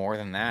more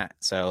than that.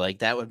 So like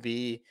that would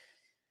be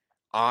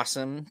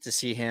awesome to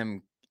see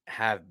him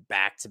have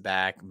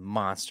back-to-back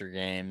monster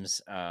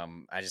games.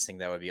 I just think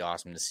that would be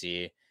awesome to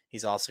see.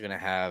 He's also going to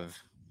have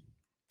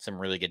some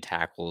really good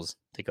tackles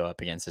to go up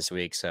against this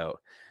week. So,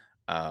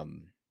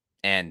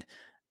 and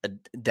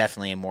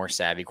definitely a more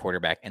savvy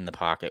quarterback in the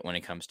pocket when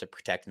it comes to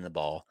protecting the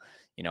ball.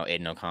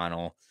 Aiden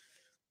O'Connell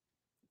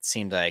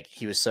seemed like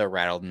he was so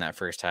rattled in that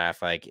first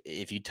half. Like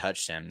if you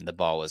touched him, the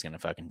ball was going to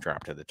fucking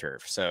drop to the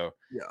turf. So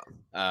yeah,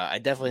 I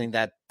definitely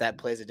think that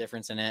plays a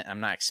difference in it. I'm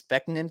not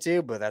expecting him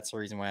to, but that's the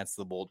reason why it's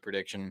the bold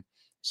prediction,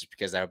 just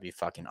because that would be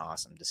fucking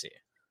awesome to see.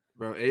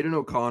 Bro, Aiden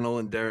O'Connell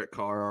and Derek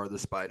Carr are the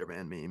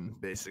Spider-Man meme,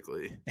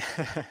 basically.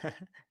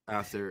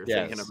 After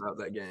thinking about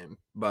that game.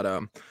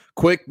 But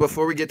quick,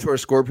 before we get to our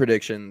score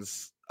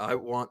predictions, I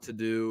want to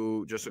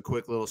do just a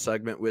quick little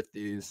segment with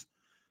these.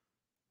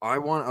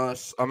 I'm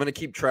going to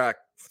keep track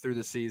through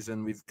the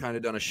season. We've kind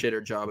of done a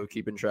shitter job of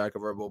keeping track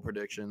of our bowl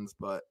predictions,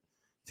 but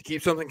to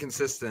keep something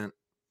consistent,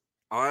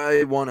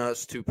 I want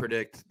us to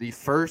predict the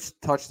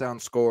first touchdown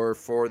score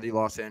for the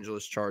Los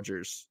Angeles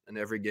Chargers in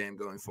every game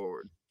going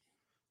forward.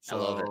 I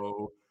love it.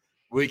 So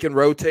we can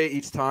rotate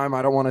each time.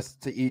 I don't want us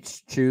to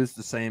each choose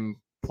the same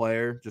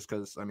player just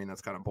because, I mean,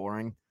 that's kind of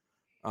boring.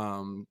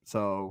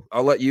 So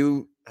I'll let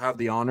you have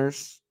the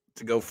honors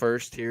to go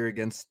first here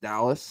against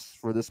Dallas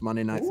for this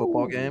Monday Night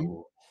Football game.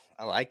 Ooh,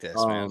 I like this,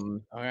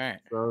 man. All right.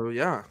 So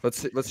yeah,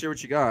 let's hear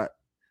what you got.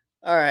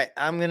 All right.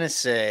 I'm going to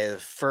say the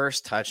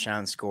first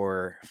touchdown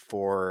score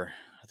for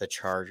the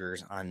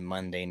Chargers on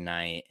Monday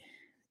night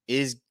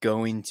is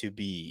going to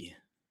be.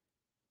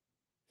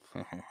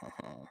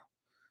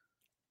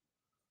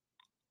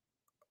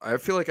 I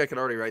feel like I could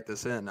already write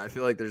this in. I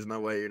feel like there's no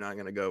way you're not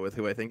going to go with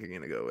who I think you're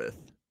going to go with.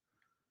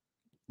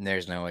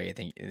 There's no way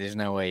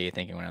you're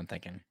thinking what I'm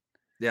thinking.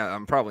 Yeah,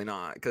 I'm probably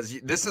not, because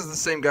this is the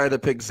same guy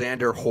that picked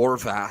Xander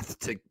Horvath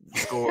to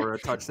score a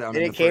touchdown.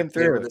 It came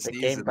through.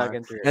 It came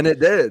fucking through. And it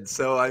did.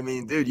 So, I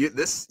mean, dude,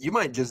 you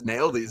might just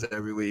nail these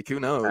every week. Who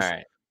knows? All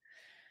right.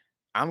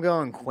 I'm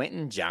going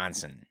Quentin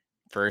Johnson.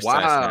 First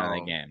touchdown of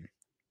the game.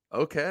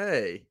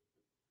 Okay.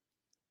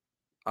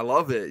 I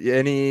love it.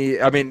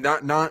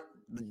 Not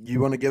you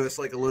want to give us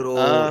like a little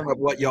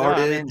what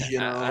yardage,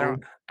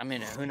 I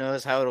mean, who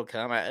knows how it'll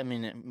come. I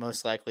mean,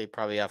 most likely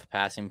probably off a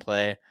passing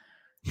play.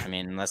 I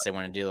mean, unless they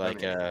want to do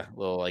like a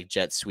little like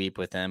jet sweep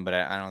with him, but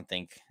I don't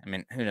think. I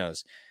mean, who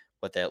knows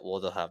what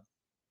they'll have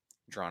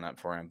drawn up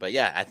for him. But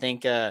yeah, I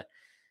think man,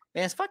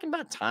 it's fucking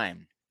about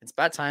time. It's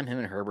about time him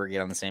and Herbert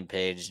get on the same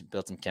page,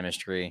 build some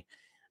chemistry.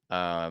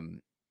 I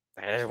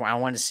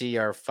want to see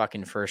our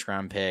fucking first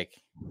round pick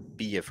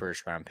be a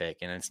first round pick,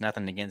 and it's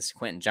nothing against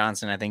Quentin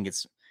Johnson. I think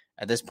it's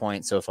at this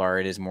point so far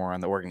it is more on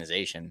the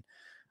organization,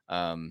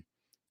 getting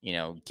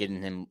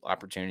him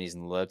opportunities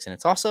and looks, and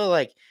it's also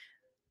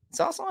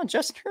on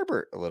Justin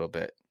Herbert a little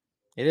bit.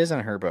 It is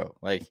on Herbo,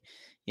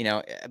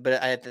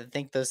 but I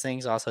think those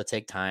things also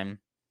take time,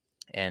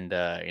 and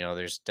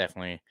there's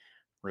definitely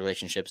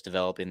relationships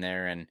developing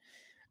there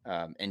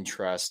and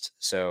trust.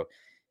 So,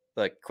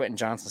 look, Quentin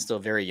Johnson's still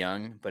very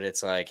young, but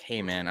it's like,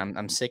 hey man,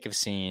 I'm sick of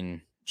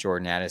seeing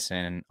Jordan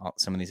Addison and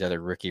some of these other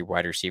rookie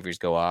wide receivers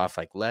go off.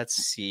 Like, let's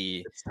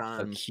see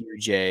a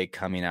QJ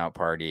coming out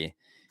party.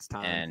 It's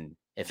time. And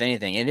if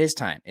anything, it is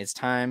time. It's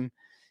time.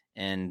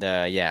 And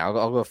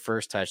I'll go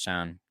first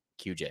touchdown,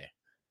 QJ.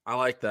 I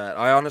like that.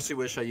 I honestly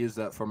wish I used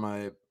that for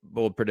my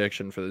bold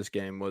prediction for this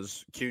game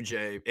was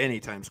QJ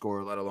anytime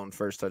score, let alone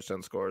first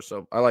touchdown score.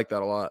 So I like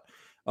that a lot.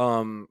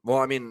 Well,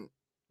 I mean,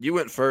 you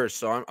went first,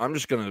 so I'm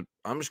just gonna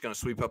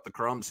sweep up the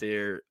crumbs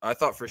here. I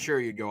thought for sure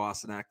you'd go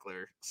Austin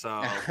Eckler, so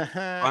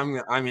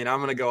I'm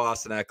gonna go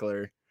Austin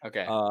Eckler.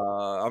 Okay.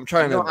 I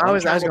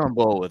was going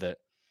bold with it.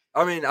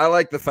 I mean, I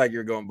like the fact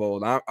you're going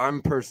bold.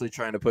 I'm personally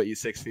trying to put you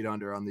 6 feet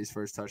under on these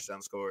first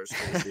touchdown scores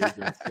for the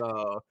season.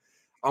 So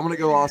I'm going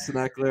to go Austin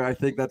Eckler. I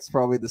think that's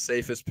probably the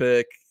safest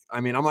pick. I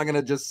mean, I'm not going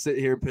to just sit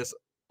here and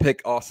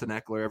pick Austin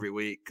Eckler every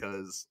week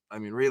because, I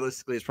mean,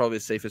 realistically, it's probably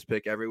the safest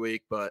pick every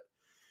week. But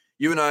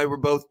you and I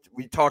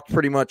we talked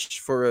pretty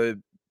much for a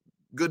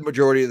good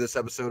majority of this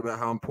episode about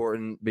how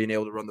important being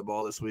able to run the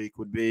ball this week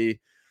would be.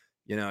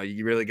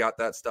 You really got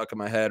that stuck in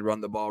my head. Run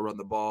the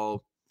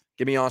ball.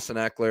 Give me Austin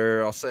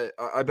Eckler. I'll say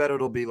I bet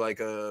it'll be like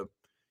a,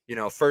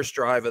 first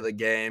drive of the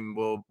game.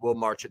 We'll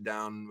march it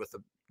down with a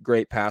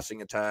great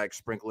passing attack,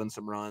 sprinkle in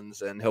some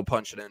runs, and he'll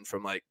punch it in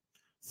from like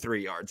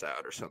 3 yards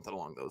out or something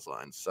along those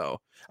lines. So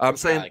I'm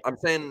saying,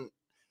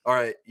 all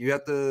right, you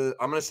have to.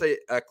 I'm gonna say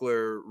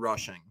Eckler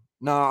rushing.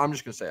 No, I'm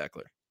just gonna say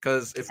Eckler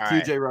because if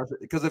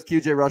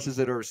QJ rushes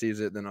it or receives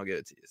it, then I'll get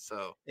it to you.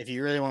 So if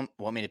you really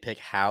want me to pick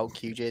how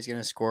QJ is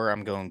gonna score,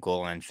 I'm going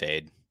goal line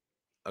fade.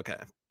 Okay.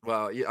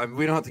 Well, yeah,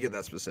 we don't have to get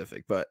that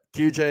specific, but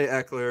QJ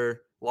Eckler,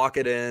 lock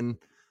it in.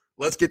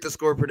 Let's get the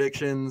score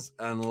predictions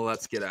and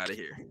let's get out of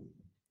here.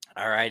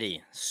 All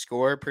righty.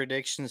 Score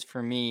predictions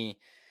for me.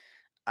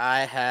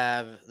 I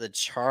have the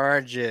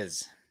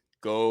Chargers.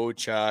 Go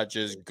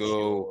Chargers,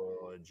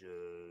 go.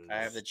 I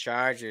have the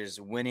Chargers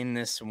winning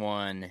this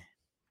one,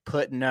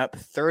 putting up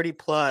 30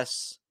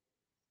 plus.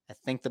 I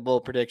think the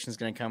bold prediction is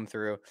going to come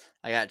through.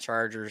 I got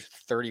Chargers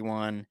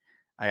 31.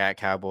 I got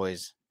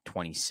Cowboys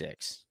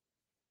 26.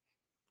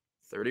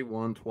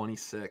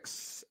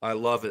 31-26. I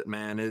love it,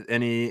 man.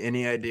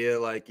 Any idea,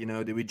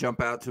 do we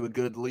jump out to a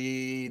good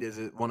lead? Is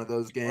it one of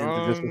those games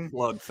or just a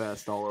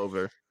slugfest all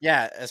over?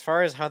 Yeah, as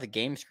far as how the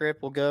game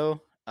script will go,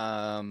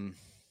 I'm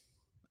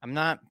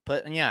not,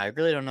 but yeah, I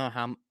really don't know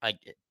how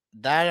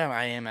that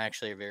I am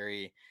actually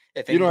very.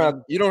 If you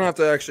don't have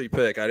to actually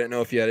pick. I didn't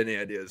know if you had any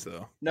ideas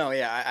though. No,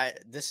 yeah, I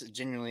this is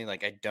genuinely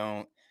I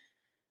don't.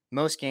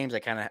 Most games I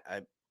kind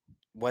of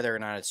whether or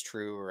not it's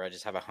true or I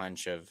just have a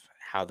hunch of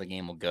how the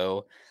game will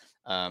go.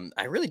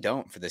 I really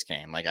don't for this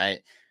game. I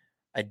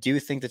do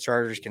think the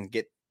Chargers can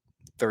get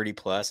 30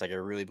 plus. I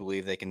really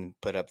believe they can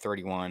put up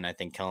 31. I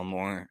think Kellen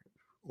Moore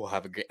will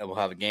have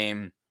a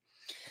game.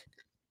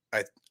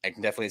 I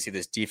can definitely see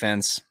this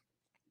defense.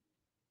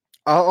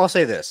 I'll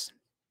say this.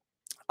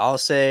 I'll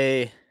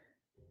say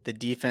the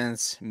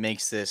defense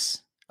makes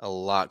this a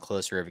lot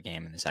closer of a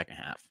game in the second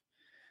half.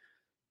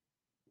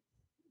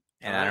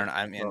 And All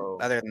right. I mean, So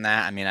other than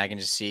that, I mean, I can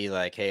just see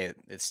like, hey,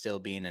 it's still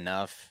being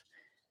enough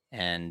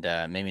and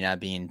maybe not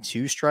being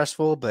too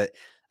stressful, but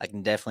I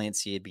can definitely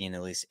see it being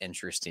at least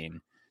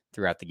interesting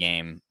throughout the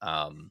game.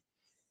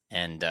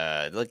 And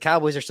the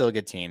Cowboys are still a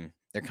good team.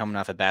 They're coming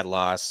off a bad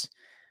loss.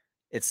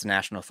 It's the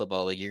National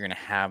Football League. You're going to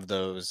have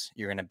those.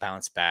 You're going to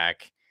bounce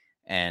back.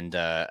 And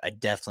I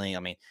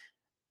mean,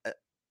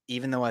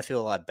 even though I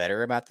feel a lot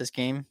better about this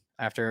game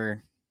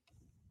after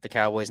the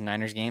Cowboys and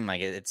Niners game,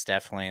 like it's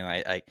definitely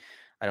like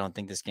I don't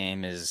think this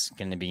game is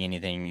going to be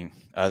anything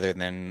other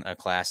than a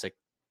classic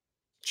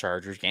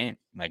Chargers game.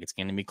 Like it's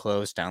going to be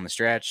close down the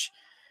stretch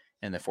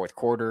in the fourth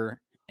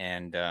quarter,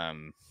 and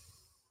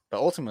but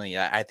ultimately,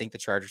 I think the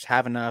Chargers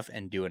have enough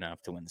and do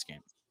enough to win this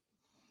game.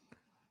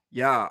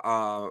 yeah,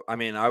 I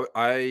mean,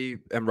 I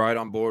am right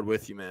on board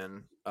with you,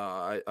 man.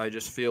 I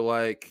just feel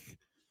like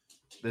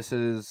this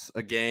is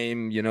a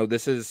game,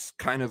 this is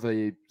kind of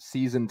a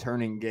season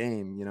turning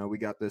game. We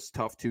got this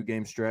tough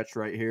 2-game stretch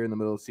right here in the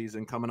middle of the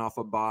season coming off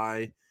a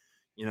bye.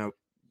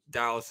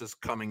 Dallas is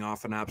coming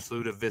off an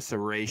absolute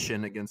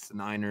evisceration against the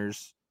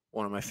Niners.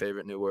 One of my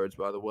favorite new words,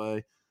 by the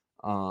way.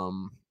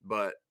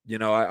 But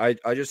I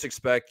just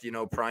expect,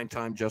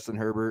 primetime Justin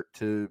Herbert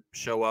to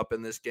show up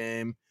in this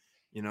game.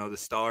 The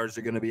stars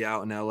are going to be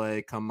out in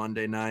LA come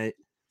Monday night.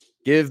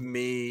 Give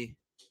me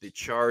the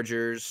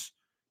Chargers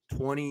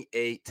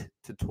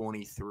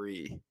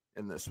 28-23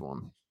 in this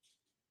one.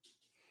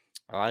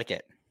 I like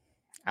it,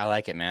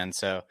 man.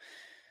 So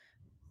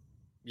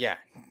yeah,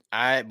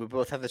 we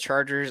both have the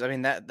Chargers. I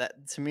mean that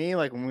to me,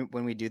 like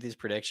when we do these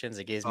predictions,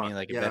 it gives me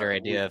like a Yeah, better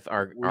idea of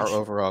our we should,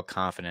 overall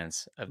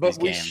confidence of these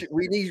but games.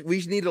 we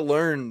need to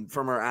learn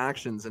from our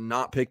actions and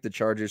not pick the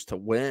Chargers to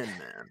win,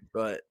 man.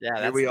 But Yeah,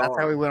 here we that's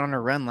how we are. went on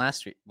a run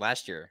last year.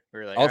 We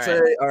were like, All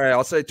right,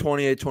 I'll say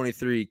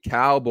 28-23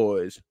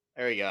 Cowboys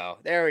there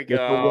we with the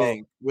go,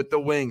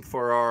 wink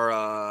for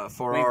wink,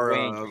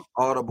 wink, our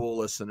audible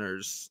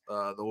listeners,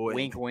 the wink,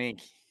 wink.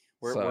 wink.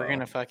 We're So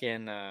gonna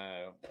fucking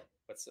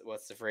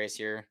what's the phrase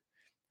here?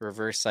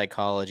 Reverse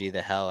psychology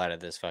the hell out of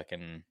this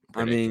fucking I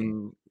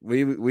prediction.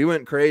 mean, we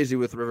went crazy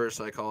with reverse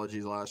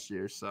psychology last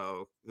year,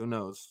 so who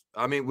knows?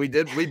 I mean, we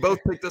both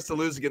picked us to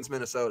lose against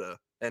Minnesota,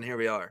 and here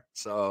we are.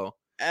 So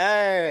Hey,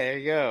 there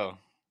you go.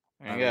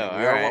 There I you go. mean,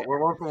 All right.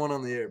 we're 1 for 1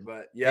 on the year,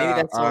 but Maybe yeah,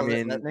 that's I all.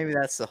 mean, Maybe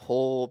that's the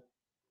whole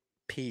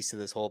piece of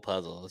this whole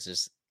puzzle. It's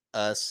just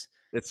us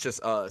it's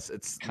just us.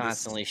 It's this.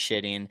 constantly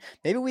shitting.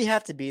 Maybe we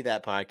have to be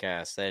that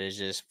podcast that is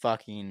just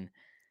fucking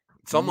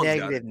Someone's got it.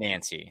 negative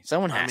Nancy.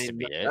 Someone I has to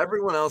mean, be it.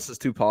 everyone else is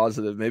too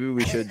positive. Maybe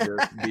we should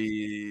just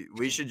be.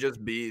 We should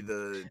just be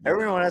the.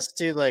 Everyone has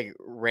to like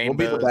We'll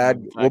be the rainbows bad.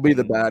 and We'll be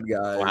the fucking bad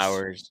guys.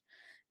 flowers.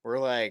 We're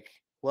like,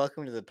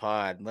 welcome to the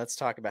pod. Let's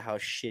talk about how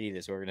shitty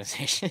this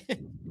organization is.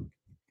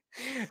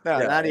 No,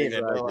 Yeah, not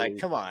even. But like, exactly.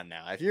 come on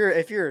now. If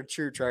you're a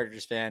true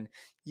Chargers fan,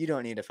 you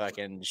don't need to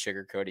fucking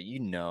sugarcoat it. You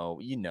know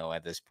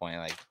at this point,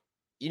 like, I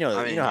you mean,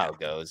 know yeah. how it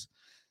goes.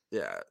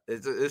 Yeah,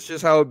 it's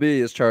just how it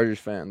be as Chargers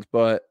fans.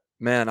 But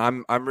man,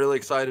 I'm really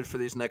excited for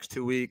these next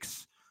 2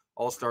 weeks.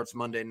 All starts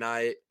Monday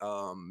night.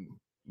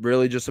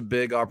 Really just a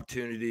big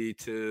opportunity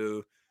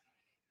to.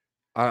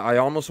 I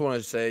almost want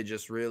to say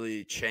just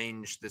really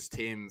change this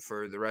team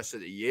for the rest of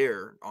the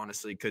year.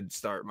 Honestly, could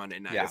start Monday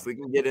night Yeah. if we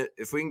can get it.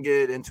 If we can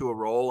get into a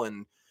roll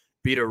and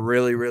beat a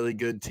really really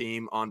good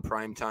team on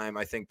prime time,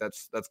 I think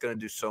that's going to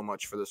do so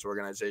much for this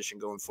organization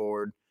going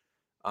forward.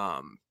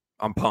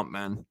 I'm pumped,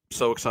 man.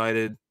 So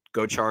excited.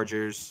 Go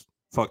Chargers.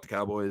 Fuck the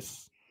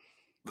Cowboys.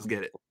 Let's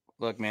get it.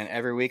 Look, man,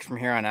 every week from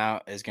here on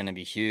out is going to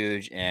be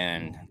huge.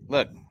 And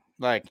look,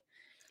 like,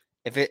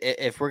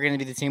 if we're going to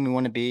be the team we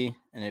want to be,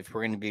 and if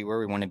we're going to be where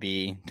we want to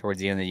be towards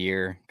the end of the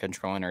year,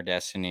 controlling our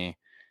destiny,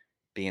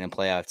 being a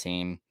playoff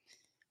team,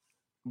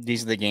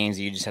 these are the games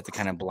that you just have to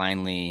kind of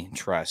blindly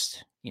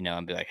trust,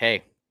 and be like,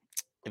 hey,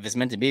 if it's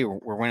meant to be,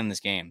 we're winning this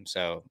game.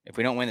 So if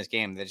we don't win this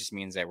game, that just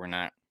means that we're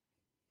not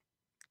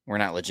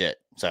legit.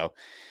 So,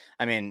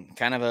 I mean,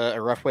 kind of a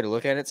rough way to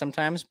look at it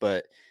sometimes,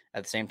 but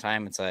at the same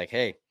time, it's like,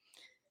 hey,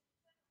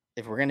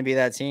 if we're going to be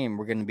that team,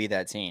 we're going to be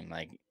that team.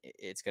 Like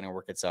it's going to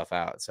work itself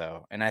out.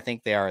 So, and I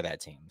think they are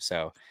that team.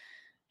 So,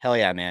 hell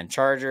yeah, man.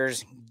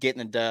 Chargers getting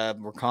the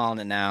dub. We're calling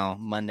it now.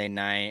 Monday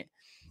night.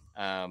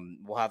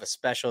 We'll have a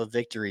special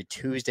Victory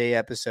Tuesday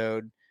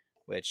episode,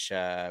 which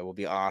will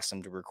be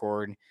awesome to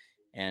record.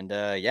 And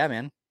yeah,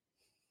 man,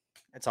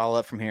 it's all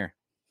up from here.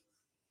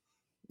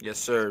 Yes,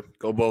 sir.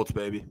 Go Bolts,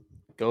 baby.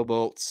 Go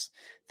Bolts.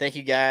 Thank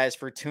you guys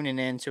for tuning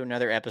in to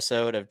another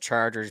episode of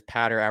Chargers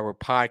Powder Hour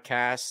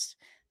Podcast.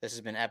 This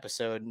has been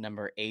episode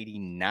number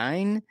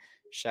 89.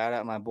 Shout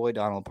out my boy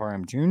Donald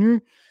Parham Jr.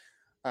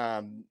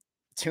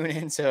 Tune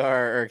in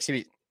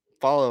to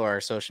follow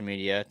our social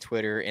media,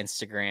 Twitter,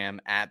 Instagram,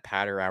 at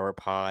Powder Hour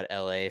Pod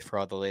LA for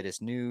all the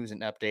latest news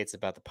and updates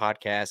about the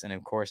podcast and,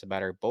 of course,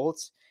 about our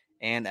Bolts.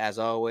 And as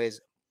always,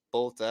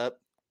 bolt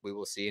up. We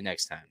will see you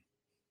next time.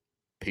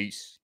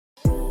 Peace.